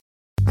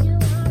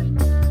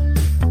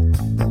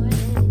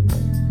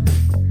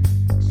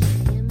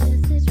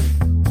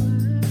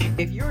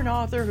 If you're an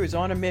author who's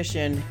on a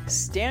mission,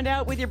 stand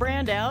out with your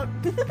brand out.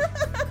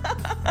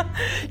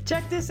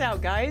 Check this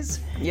out, guys.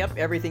 Yep,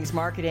 everything's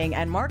marketing,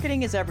 and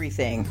marketing is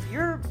everything.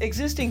 Your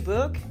existing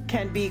book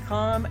can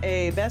become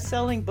a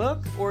best-selling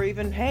book, or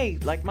even, hey,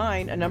 like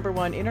mine, a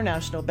 #1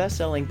 international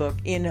best-selling book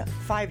in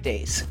 5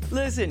 days.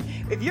 Listen,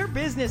 if your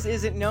business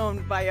isn't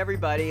known by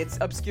everybody, it's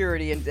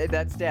obscurity, and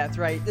that's death,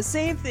 right? The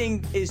same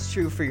thing is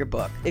true for your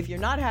book. If you're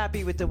not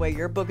happy with the way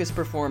your book is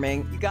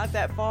performing, you got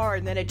that far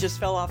and then it just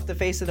fell off the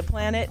face of the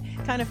planet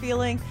kind of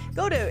feeling,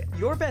 go to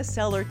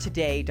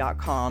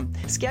yourbestsellertoday.com.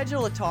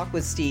 Schedule a talk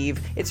with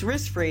Steve. It's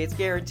risk-free, it's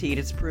guaranteed,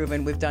 it's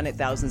proven. We've done it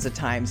thousands of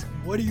times.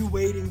 What are you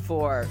waiting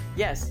for?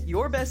 Yes,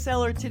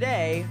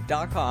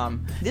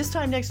 yourbestsellertoday.com. This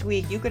time next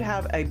week, you could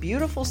have a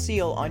beautiful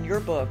seal on your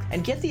book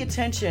and get the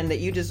attention that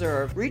you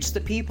deserve. Reach the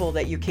people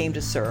that you came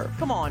to serve.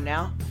 Come on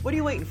now. What are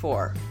you waiting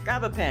for?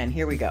 Grab a pen.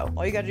 Here we go.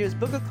 All you got to do is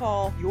book a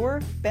call.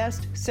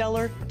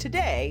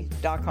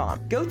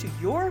 Yourbestsellertoday.com. Go to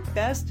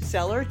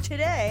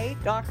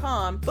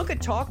yourbestsellertoday.com. Book a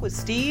talk with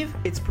Steve.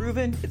 It's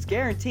proven. It's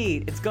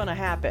guaranteed. It's going to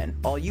happen.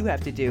 All you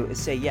have to do is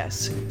say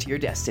yes to your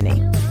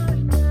destiny.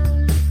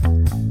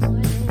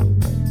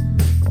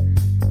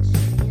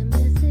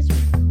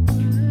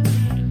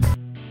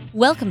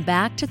 Welcome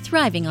back to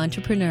Thriving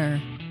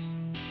Entrepreneur.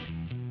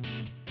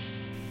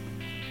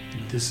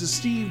 This is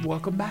Steve.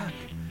 Welcome back.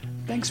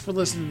 Thanks for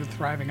listening to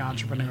Thriving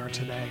Entrepreneur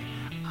today.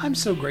 I'm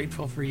so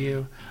grateful for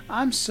you.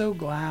 I'm so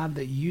glad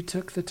that you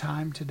took the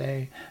time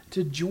today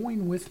to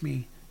join with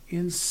me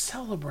in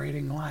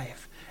celebrating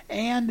life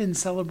and in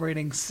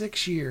celebrating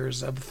 6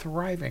 years of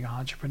Thriving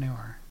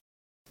Entrepreneur.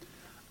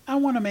 I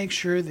want to make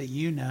sure that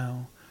you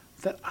know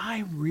that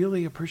I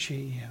really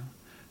appreciate you,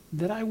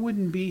 that I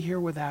wouldn't be here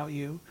without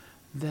you,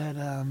 that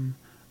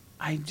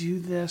I do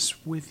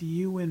this with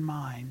you in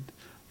mind,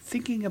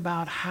 thinking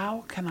about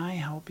how can I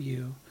help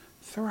you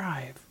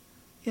thrive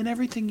in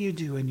everything you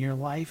do in your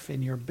life,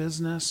 in your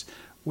business,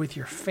 with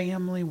your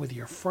family, with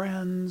your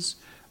friends,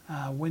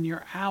 when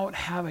you're out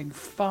having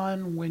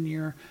fun, when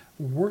you're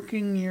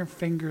working your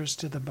fingers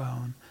to the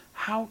bone.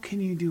 How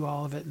can you do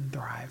all of it and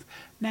thrive?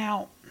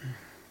 Now,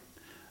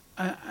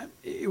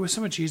 it was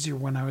so much easier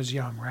when I was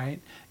young, right?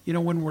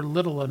 When we're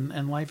little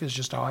and life is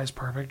just always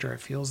perfect, or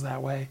it feels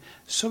that way,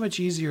 so much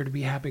easier to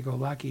be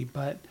happy-go-lucky.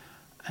 But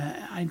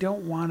I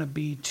don't want to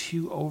be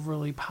too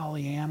overly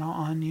Pollyanna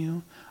on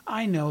you.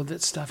 I know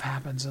that stuff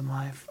happens in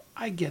life.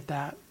 I get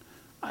that.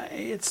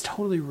 It's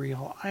totally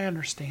real. I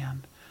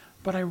understand.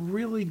 But I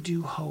really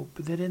do hope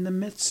that in the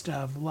midst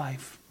of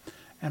life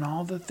and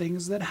all the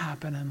things that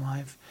happen in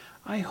life,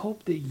 I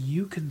hope that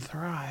you can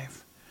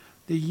thrive,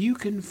 that you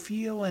can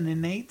feel an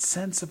innate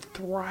sense of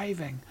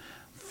thriving,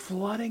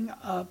 flooding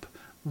up,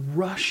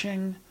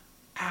 rushing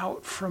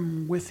out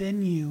from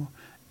within you,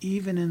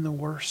 even in the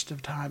worst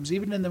of times,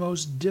 even in the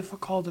most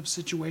difficult of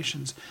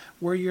situations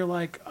where you're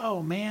like,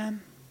 oh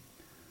man,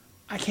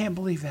 I can't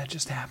believe that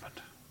just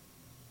happened.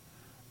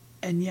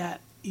 And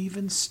yet,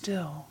 even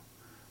still,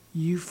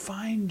 you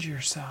find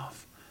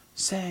yourself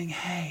saying,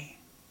 hey,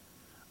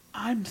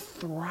 I'm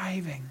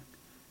thriving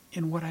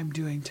in what I'm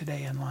doing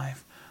today in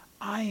life.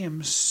 I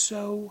am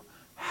so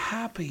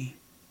happy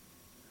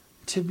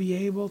to be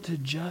able to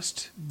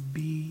just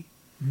be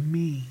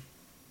me.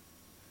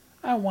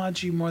 I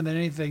want you more than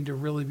anything to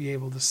really be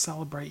able to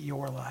celebrate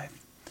your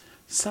life,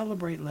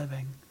 celebrate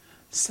living,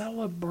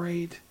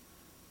 celebrate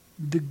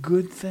the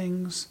good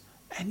things,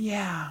 and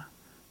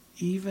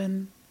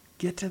even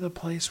get to the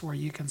place where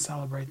you can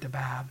celebrate the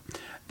bad.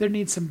 There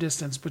needs some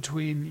distance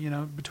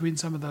between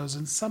some of those,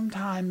 and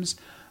sometimes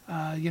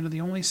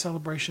The only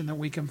celebration that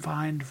we can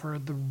find for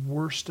the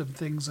worst of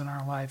things in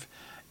our life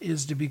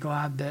is to be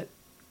glad that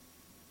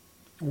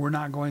we're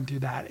not going through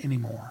that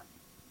anymore.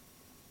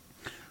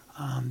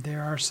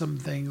 There are some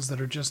things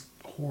that are just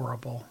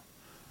horrible,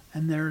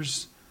 and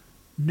there's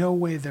no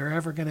way they're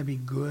ever going to be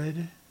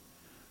good,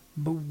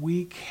 but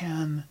we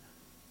can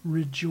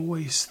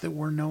rejoice that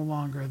we're no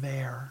longer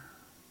there.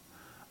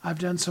 I've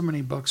done so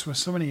many books with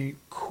so many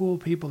cool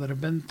people that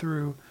have been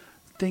through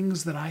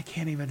things that I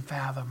can't even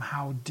fathom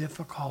how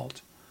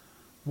difficult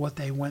what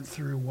they went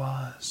through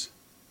was.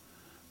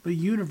 But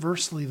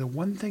universally, the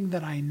one thing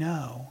that I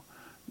know,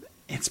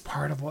 it's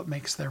part of what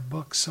makes their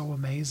book so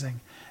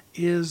amazing,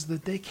 is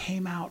that they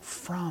came out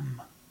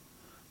from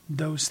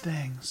those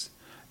things.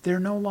 They're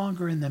no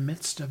longer in the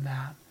midst of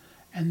that,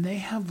 and they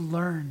have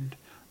learned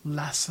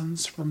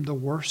lessons from the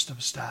worst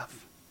of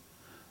stuff.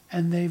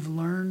 And they've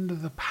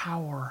learned the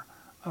power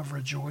of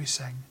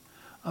rejoicing,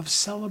 of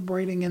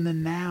celebrating in the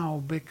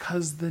now,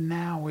 because the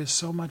now is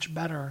so much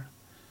better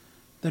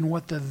than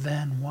what the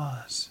then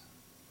was.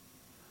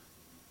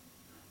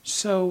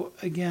 So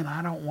again,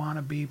 I don't want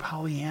to be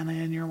Pollyanna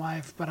in your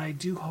life, but I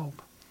do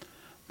hope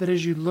that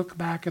as you look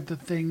back at the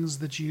things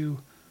that you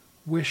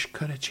wish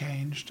could have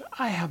changed,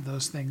 I have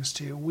those things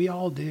too, we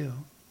all do,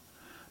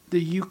 that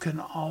you can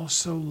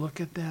also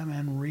look at them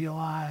and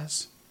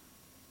realize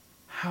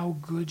how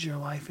good your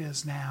life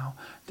is now,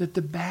 that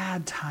the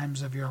bad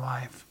times of your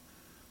life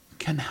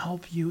can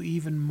help you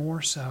even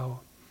more so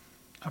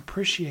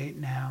appreciate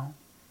now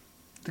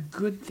the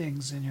good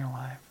things in your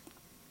life.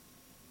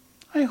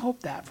 I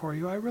hope that for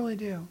you. I really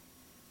do.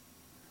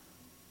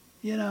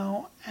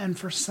 And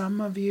for some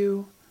of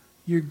you,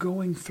 you're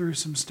going through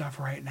some stuff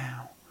right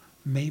now.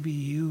 Maybe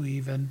you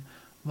even,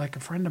 like a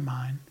friend of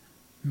mine,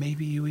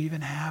 maybe you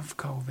even have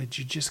COVID.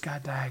 You just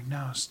got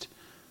diagnosed.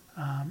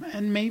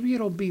 And maybe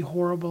it'll be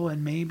horrible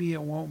and maybe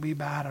it won't be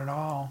bad at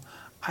all.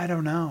 I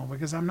don't know,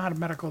 because I'm not a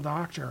medical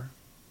doctor.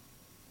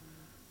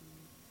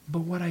 But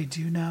what I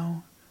do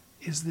know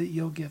is that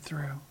you'll get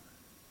through.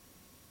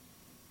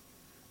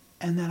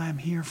 And that I'm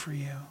here for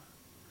you.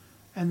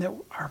 And that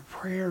our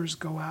prayers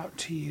go out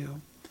to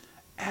you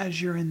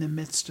as you're in the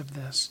midst of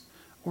this,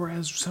 or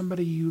as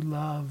somebody you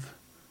love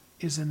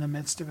is in the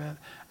midst of it.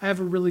 I have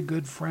a really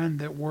good friend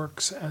that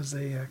works as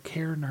a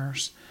care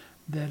nurse,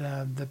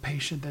 that the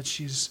patient that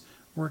she's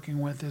working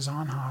with is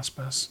on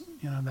hospice.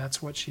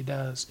 That's what she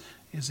does,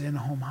 is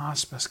in-home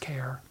hospice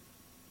care.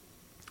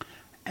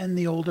 And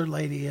the older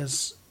lady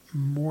is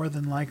more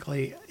than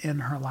likely in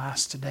her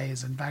last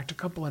days. In fact, a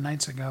couple of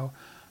nights ago,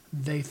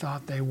 they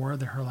thought they were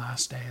her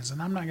last days.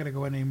 And I'm not going to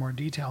go into any more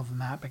detail than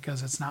that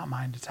because it's not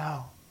mine to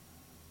tell.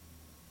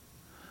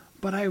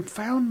 But I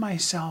found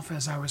myself,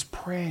 as I was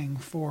praying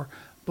for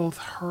both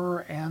her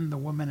and the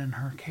woman in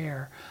her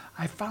care,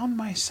 I found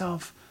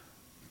myself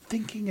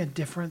thinking a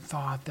different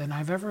thought than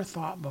I've ever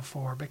thought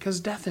before, because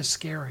death is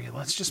scary.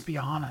 Let's just be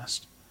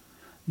honest.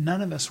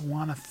 None of us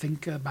want to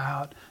think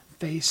about,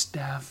 face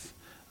death.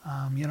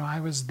 I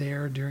was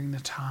there during the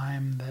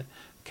time that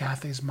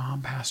Kathy's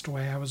mom passed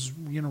away. I was,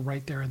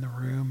 right there in the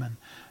room,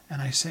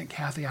 and I sent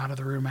Kathy out of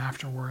the room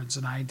afterwards,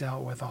 and I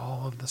dealt with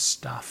all of the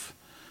stuff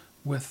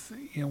with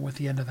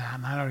the end of that.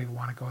 And I don't even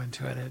want to go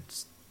into it.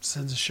 It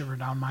sends a shiver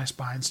down my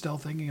spine still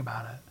thinking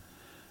about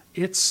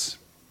it. It's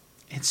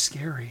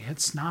scary.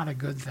 It's not a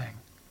good thing.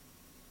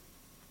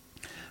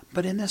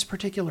 But in this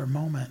particular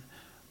moment,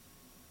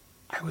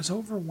 I was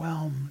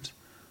overwhelmed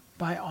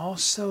by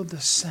also the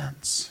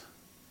sense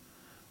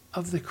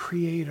of the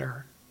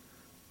Creator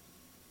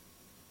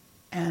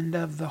and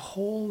of the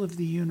whole of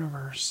the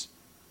universe,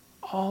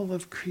 all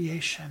of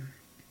creation,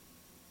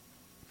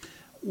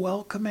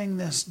 welcoming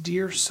this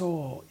dear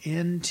soul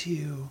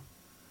into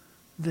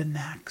the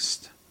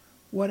next,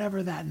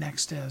 whatever that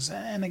next is.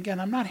 And again,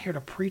 I'm not here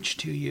to preach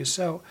to you,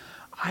 so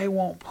I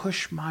won't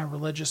push my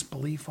religious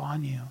belief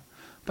on you.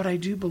 But I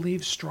do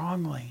believe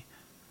strongly,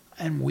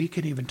 and we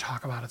can even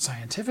talk about it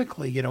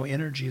scientifically,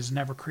 energy is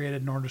never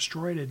created nor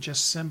destroyed. It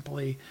just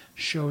simply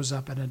shows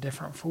up in a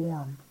different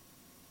form.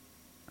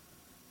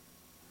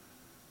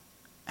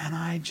 And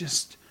I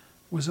just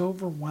was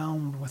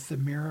overwhelmed with the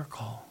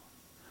miracle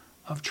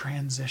of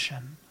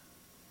transition.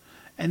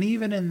 And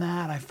even in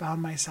that, I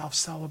found myself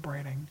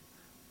celebrating.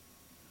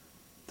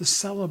 The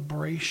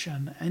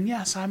celebration. And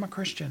yes, I'm a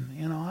Christian.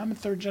 I'm a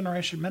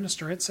third-generation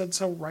minister. It said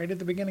so right at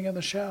the beginning of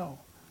the show.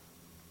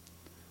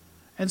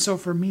 And so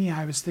for me,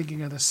 I was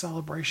thinking of the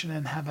celebration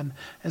in heaven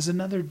as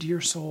another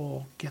dear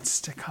soul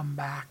gets to come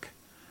back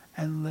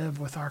and live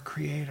with our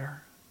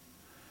Creator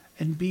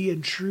and be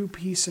in true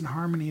peace and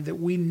harmony that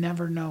we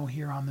never know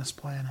here on this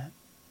planet.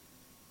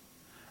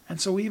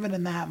 And so even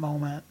in that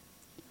moment,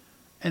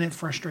 and it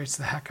frustrates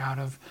the heck out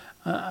of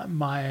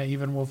Maya,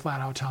 even will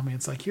flat out tell me,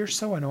 it's like, you're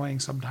so annoying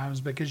sometimes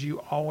because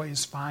you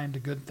always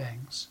find good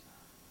things.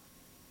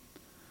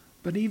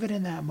 But even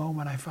in that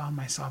moment, I found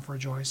myself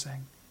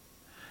rejoicing.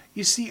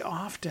 You see,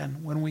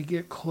 often when we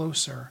get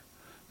closer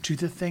to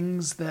the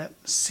things that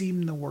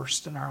seem the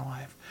worst in our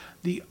life,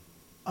 the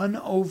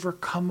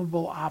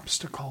unovercomable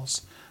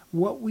obstacles,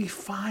 what we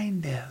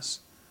find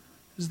is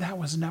is that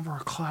was never a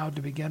cloud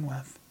to begin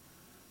with.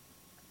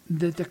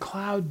 That the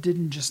cloud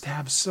didn't just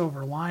have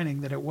silver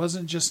lining, that it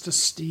wasn't just a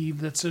Steve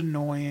that's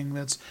annoying,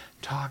 that's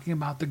talking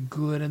about the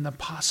good and the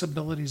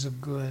possibilities of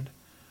good,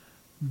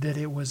 that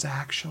it was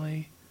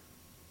actually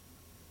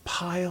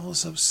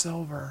piles of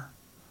silver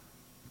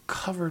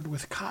covered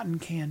with cotton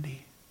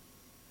candy,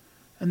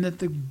 and that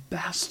the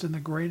best and the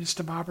greatest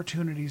of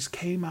opportunities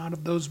came out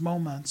of those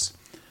moments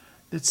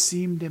that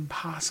seemed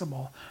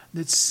impossible,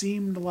 that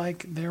seemed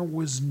like there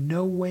was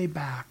no way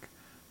back,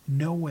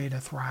 no way to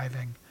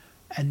thriving,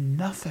 and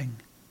nothing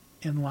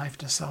in life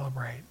to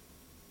celebrate.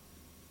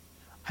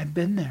 I've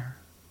been there.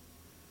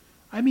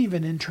 I'm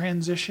even in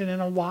transition in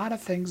a lot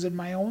of things in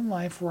my own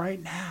life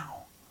right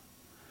now.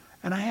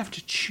 And I have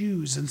to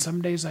choose, and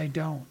some days I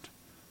don't,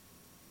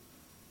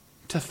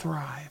 to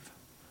thrive,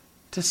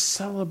 to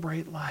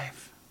celebrate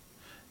life,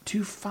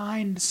 to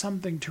find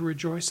something to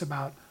rejoice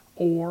about,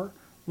 or,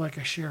 like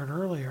I shared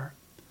earlier,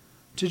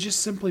 to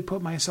just simply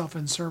put myself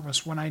in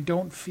service when I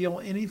don't feel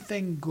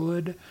anything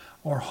good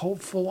or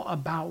hopeful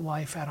about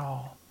life at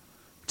all.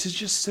 To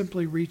just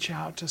simply reach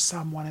out to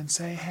someone and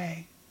say,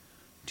 hey,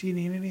 do you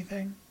need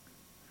anything?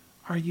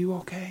 Are you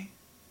okay?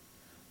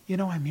 You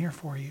know I'm here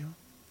for you.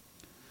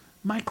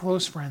 My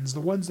close friends, the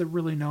ones that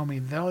really know me,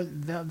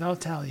 they'll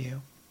tell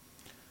you,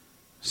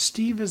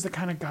 Steve is the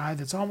kind of guy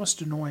that's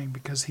almost annoying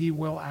because he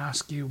will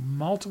ask you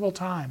multiple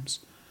times,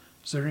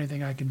 is there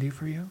anything I can do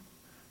for you?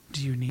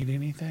 Do you need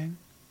anything?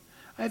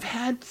 I've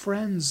had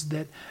friends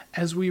that,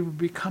 as we were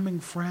becoming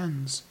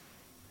friends,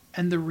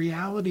 and the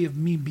reality of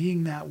me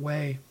being that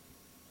way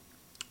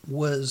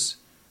was,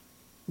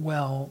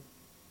 well,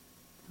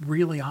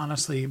 really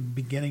honestly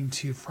beginning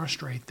to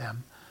frustrate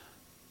them.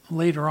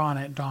 Later on,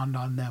 it dawned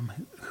on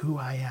them who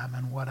I am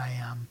and what I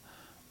am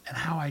and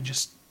how I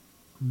just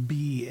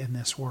be in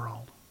this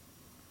world.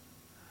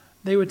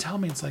 They would tell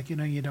me, it's like, you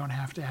don't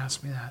have to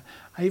ask me that.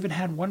 I even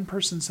had one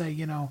person say,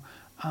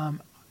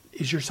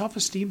 is your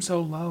self-esteem so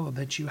low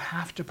that you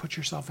have to put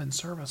yourself in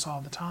service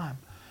all the time?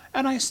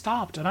 And I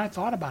stopped and I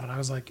thought about it. I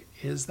was like,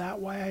 is that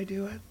why I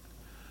do it?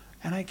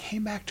 And I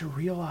came back to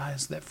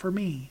realize that for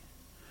me,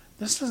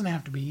 this doesn't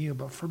have to be you,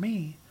 but for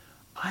me,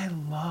 I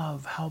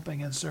love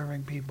helping and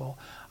serving people.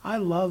 I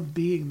love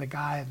being the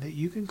guy that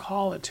you can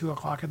call at 2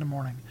 o'clock in the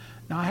morning.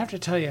 Now, I have to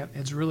tell you,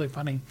 it's really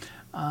funny.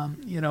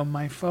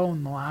 My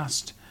phone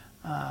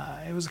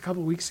it was a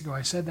couple of weeks ago,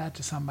 I said that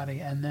to somebody,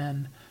 and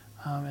then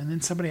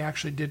somebody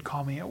actually did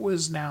call me. It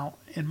was, now,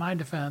 in my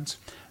defense,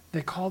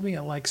 they called me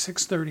at like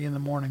 6:30 in the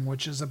morning,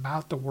 which is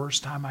about the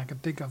worst time I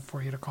could think of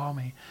for you to call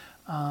me.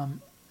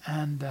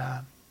 And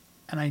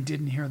I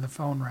didn't hear the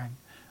phone ring.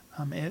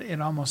 It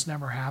almost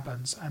never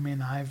happens. I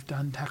mean, I've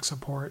done tech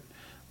support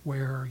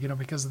where,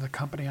 because of the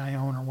company I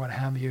own or what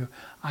have you,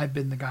 I've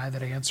been the guy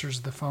that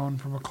answers the phone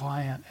from a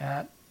client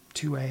at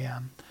 2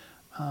 a.m.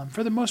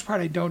 For the most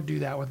part, I don't do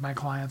that with my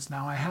clients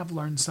now. I have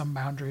learned some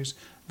boundaries,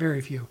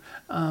 very few.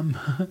 For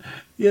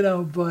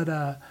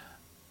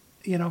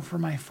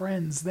my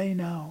friends, they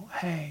know,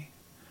 hey,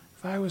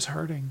 if I was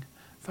hurting,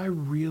 if I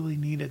really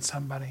needed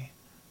somebody,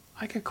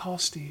 I could call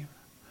Steve.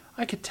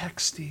 I could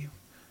text Steve.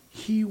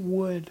 He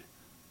would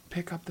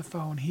pick up the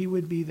phone. He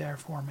would be there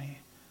for me.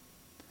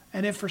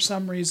 And if for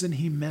some reason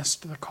he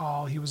missed the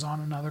call, he was on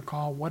another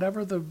call,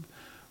 whatever the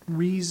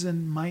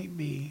reason might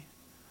be,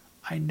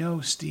 I know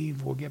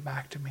Steve will get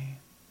back to me.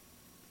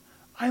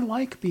 I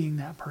like being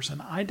that person.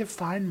 I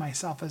define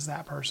myself as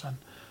that person.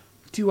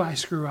 Do I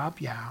screw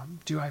up? Yeah.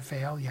 Do I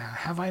fail? Yeah.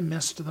 Have I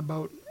missed the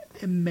boat?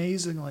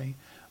 Amazingly.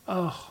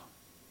 Oh,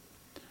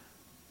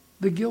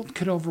 the guilt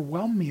could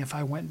overwhelm me if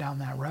I went down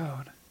that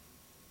road.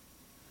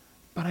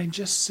 But I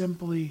just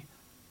simply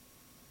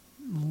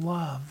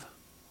love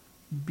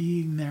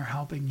being there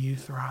helping you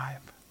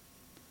thrive,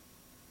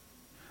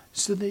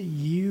 so that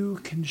you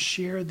can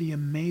share the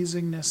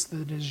amazingness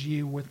that is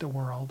you with the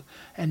world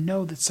and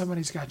know that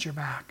somebody's got your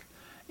back.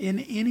 In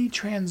any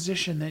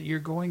transition that you're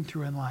going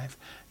through in life,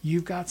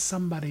 you've got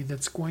somebody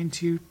that's going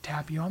to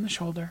tap you on the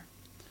shoulder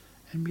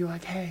and be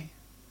like, hey,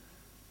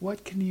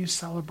 what can you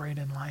celebrate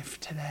in life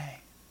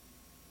today?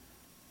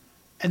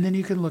 And then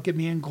you can look at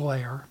me and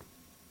glare.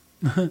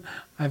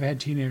 I've had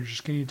teenagers,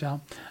 can you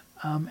tell?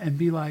 And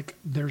be like,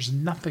 there's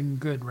nothing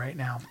good right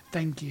now.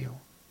 Thank you.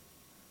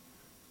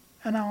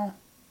 And I'll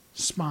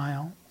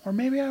smile, or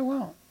maybe I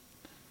won't.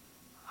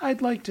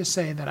 I'd like to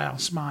say that I'll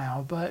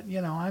smile, but,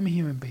 I'm a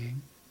human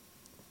being.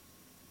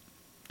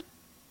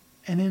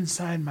 And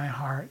inside my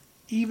heart,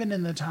 even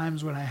in the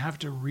times when I have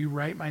to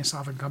rewrite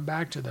myself and come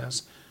back to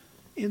this,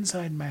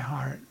 inside my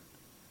heart,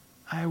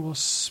 I will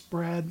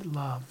spread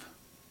love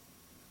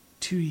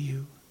to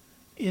you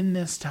in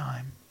this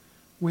time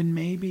when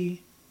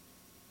maybe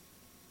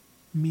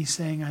me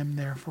saying I'm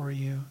there for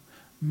you,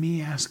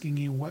 me asking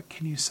you, what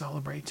can you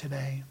celebrate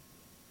today,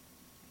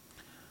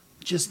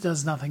 just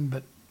does nothing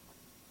but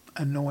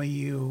annoy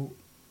you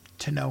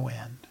to no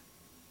end.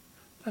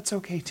 That's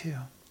okay too.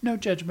 No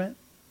judgment.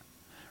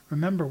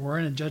 Remember, we're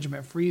in a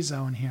judgment-free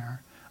zone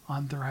here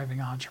on Thriving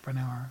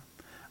Entrepreneur.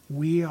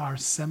 We are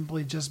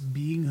simply just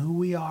being who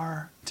we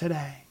are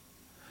today.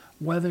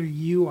 Whether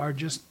you are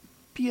just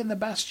being the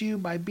best you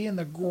by being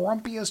the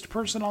grumpiest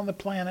person on the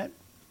planet,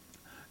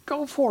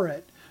 go for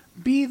it.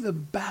 Be the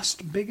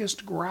best,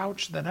 biggest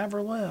grouch that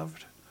ever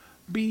lived.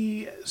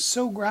 Be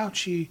so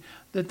grouchy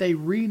that they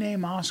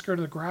rename Oscar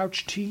the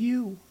Grouch to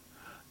you.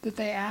 That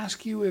they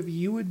ask you if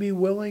you would be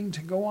willing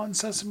to go on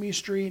Sesame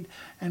Street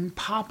and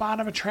pop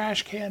out of a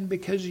trash can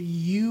because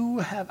you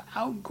have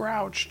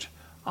outgrouched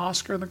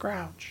Oscar the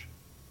Grouch.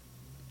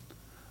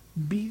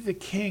 Be the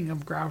king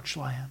of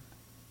Grouchland.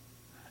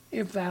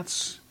 If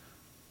that's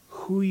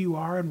who you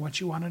are and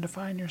what you want to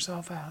define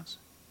yourself as.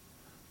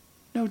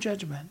 No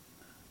judgment.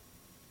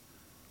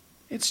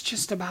 It's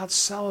just about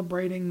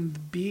celebrating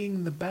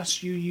being the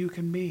best you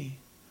can be.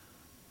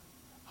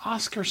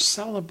 Oscar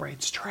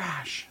celebrates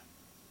trash.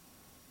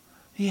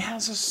 He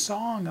has a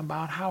song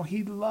about how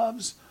he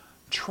loves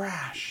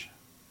trash.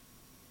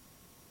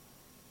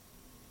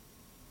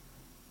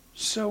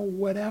 So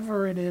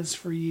whatever it is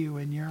for you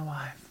in your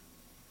life,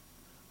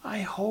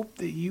 I hope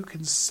that you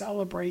can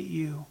celebrate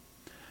you,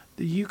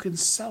 that you can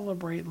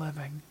celebrate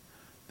living,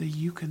 that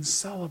you can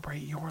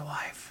celebrate your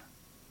life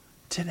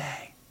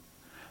today,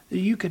 that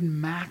you can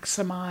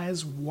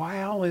maximize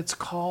while it's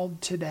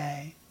called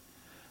today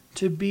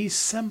to be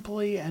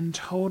simply and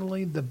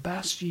totally the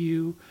best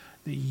you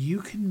that you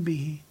can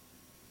be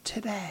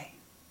today.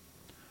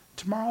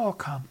 Tomorrow will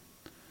come.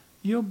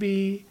 You'll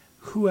be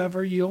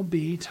whoever you'll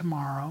be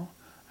tomorrow,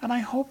 and I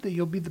hope that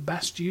you'll be the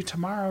best you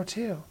tomorrow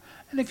too.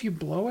 And if you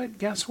blow it,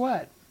 guess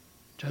what?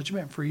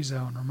 Judgment-free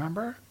zone,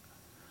 remember?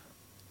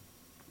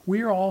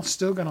 We're all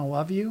still going to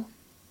love you,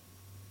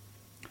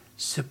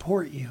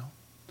 support you,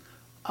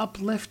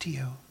 uplift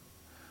you,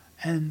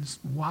 and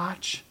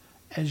watch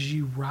as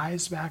you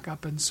rise back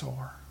up and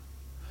soar.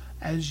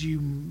 As you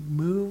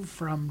move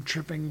from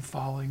tripping,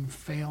 falling,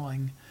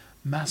 failing,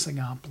 messing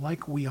up,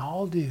 like we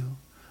all do,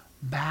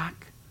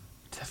 back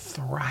to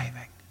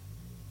thriving.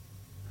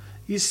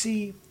 You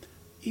see,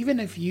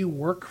 even if you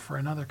work for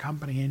another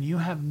company and you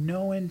have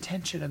no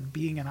intention of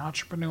being an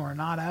entrepreneur,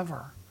 not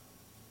ever,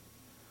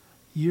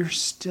 you're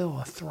still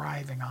a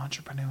thriving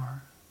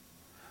entrepreneur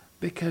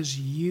because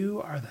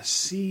you are the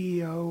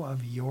CEO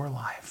of your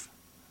life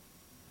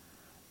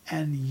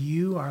and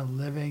you are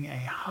living a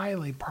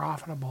highly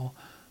profitable,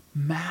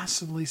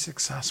 massively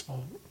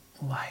successful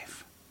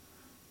life,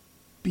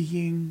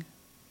 being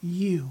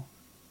you.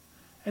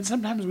 And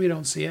sometimes we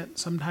don't see it.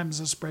 Sometimes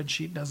the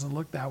spreadsheet doesn't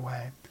look that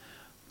way.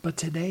 But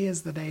today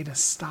is the day to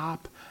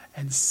stop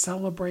and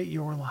celebrate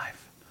your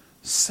life.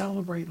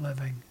 Celebrate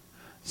living.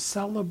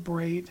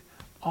 Celebrate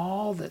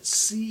all that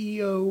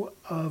CEO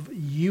of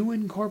You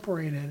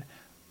Incorporated,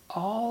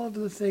 all of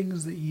the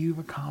things that you've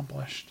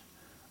accomplished,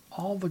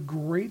 all the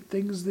great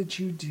things that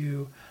you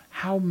do,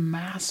 how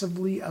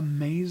massively,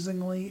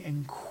 amazingly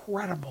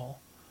incredible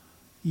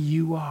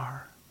you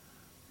are,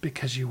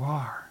 because you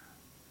are.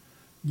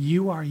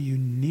 You are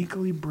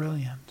uniquely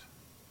brilliant.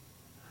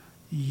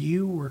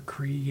 You were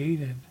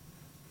created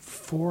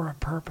for a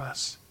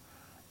purpose,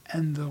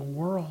 and the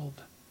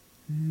world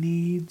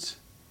needs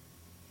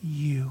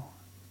you.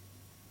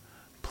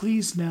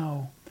 Please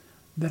know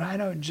that I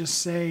don't just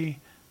say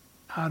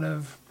out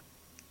of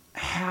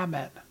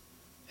habit,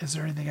 is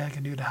there anything I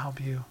can do to help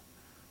you?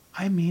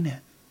 I mean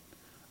it.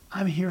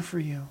 I'm here for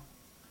you.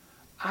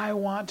 I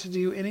want to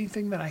do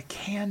anything that I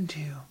can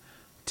do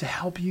to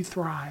help you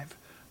thrive.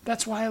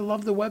 That's why I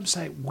love the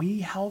website,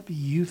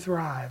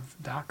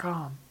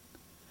 wehelpyouthrive.com.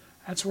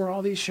 That's where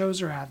all these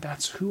shows are at.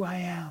 That's who I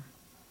am.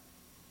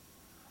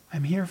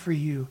 I'm here for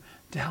you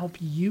to help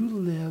you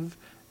live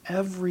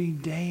every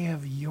day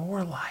of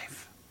your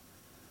life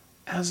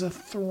as a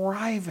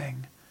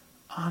thriving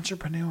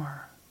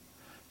entrepreneur,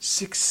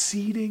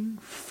 succeeding,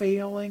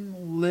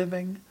 failing,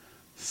 living,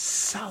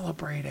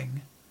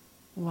 celebrating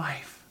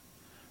life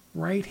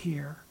right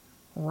here,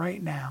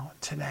 right now,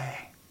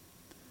 today.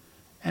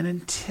 And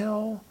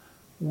until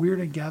we're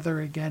together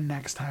again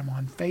next time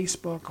on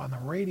Facebook, on the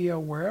radio,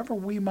 wherever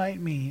we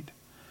might meet,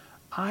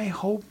 I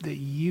hope that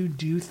you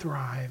do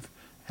thrive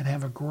and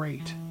have a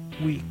great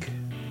week.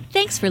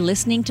 Thanks for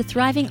listening to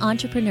Thriving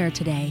Entrepreneur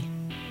today.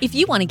 If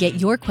you want to get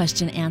your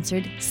question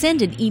answered,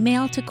 send an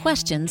email to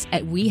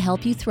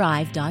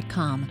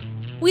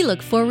questions@wehelpyouthrive.com. We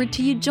look forward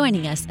to you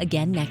joining us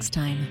again next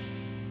time.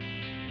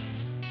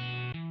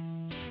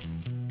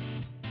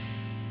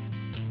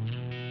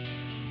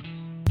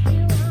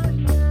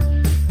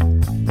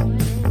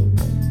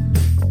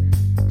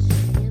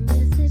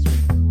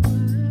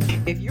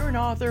 If you're an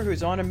author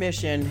who's on a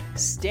mission,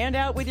 stand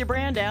out with your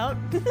brand out.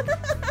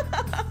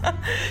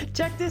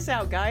 Check this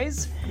out,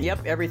 guys.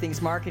 Yep,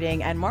 everything's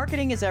marketing, and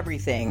marketing is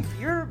everything.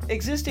 Your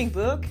existing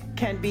book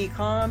can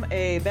become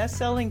a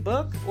best-selling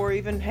book, or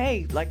even,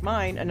 hey, like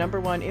mine, a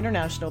 #1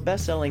 international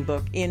best-selling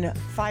book in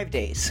 5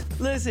 days.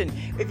 Listen,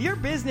 if your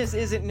business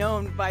isn't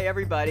known by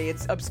everybody,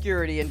 it's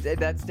obscurity, and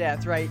that's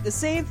death, right? The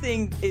same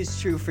thing is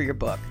true for your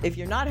book. If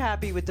you're not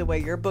happy with the way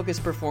your book is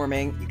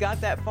performing, you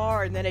got that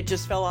far and then it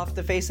just fell off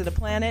the face of the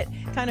planet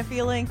kind of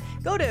feeling,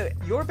 go to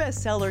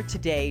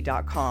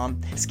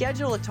yourbestsellertoday.com,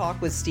 schedule a talk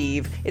with Steve,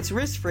 Steve. It's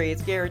risk-free,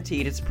 it's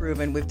guaranteed, it's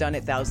proven. We've done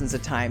it thousands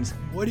of times.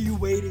 What are you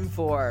waiting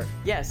for?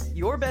 Yes,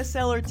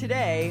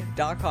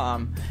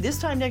 yourbestsellertoday.com. This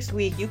time next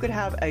week, you could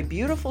have a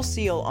beautiful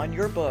seal on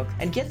your book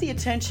and get the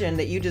attention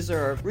that you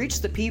deserve.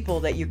 Reach the people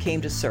that you came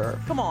to serve.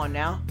 Come on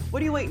now.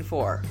 What are you waiting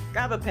for?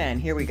 Grab a pen.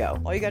 Here we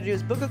go. All you got to do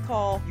is book a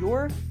call.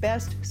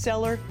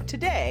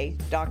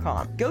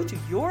 yourbestsellertoday.com. Go to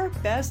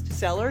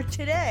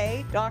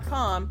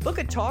yourbestsellertoday.com. Book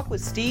a talk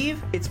with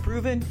Steve. It's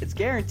proven. It's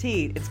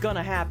guaranteed. It's going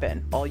to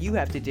happen. All you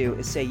have to do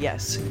is say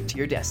yes to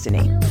your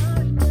destiny.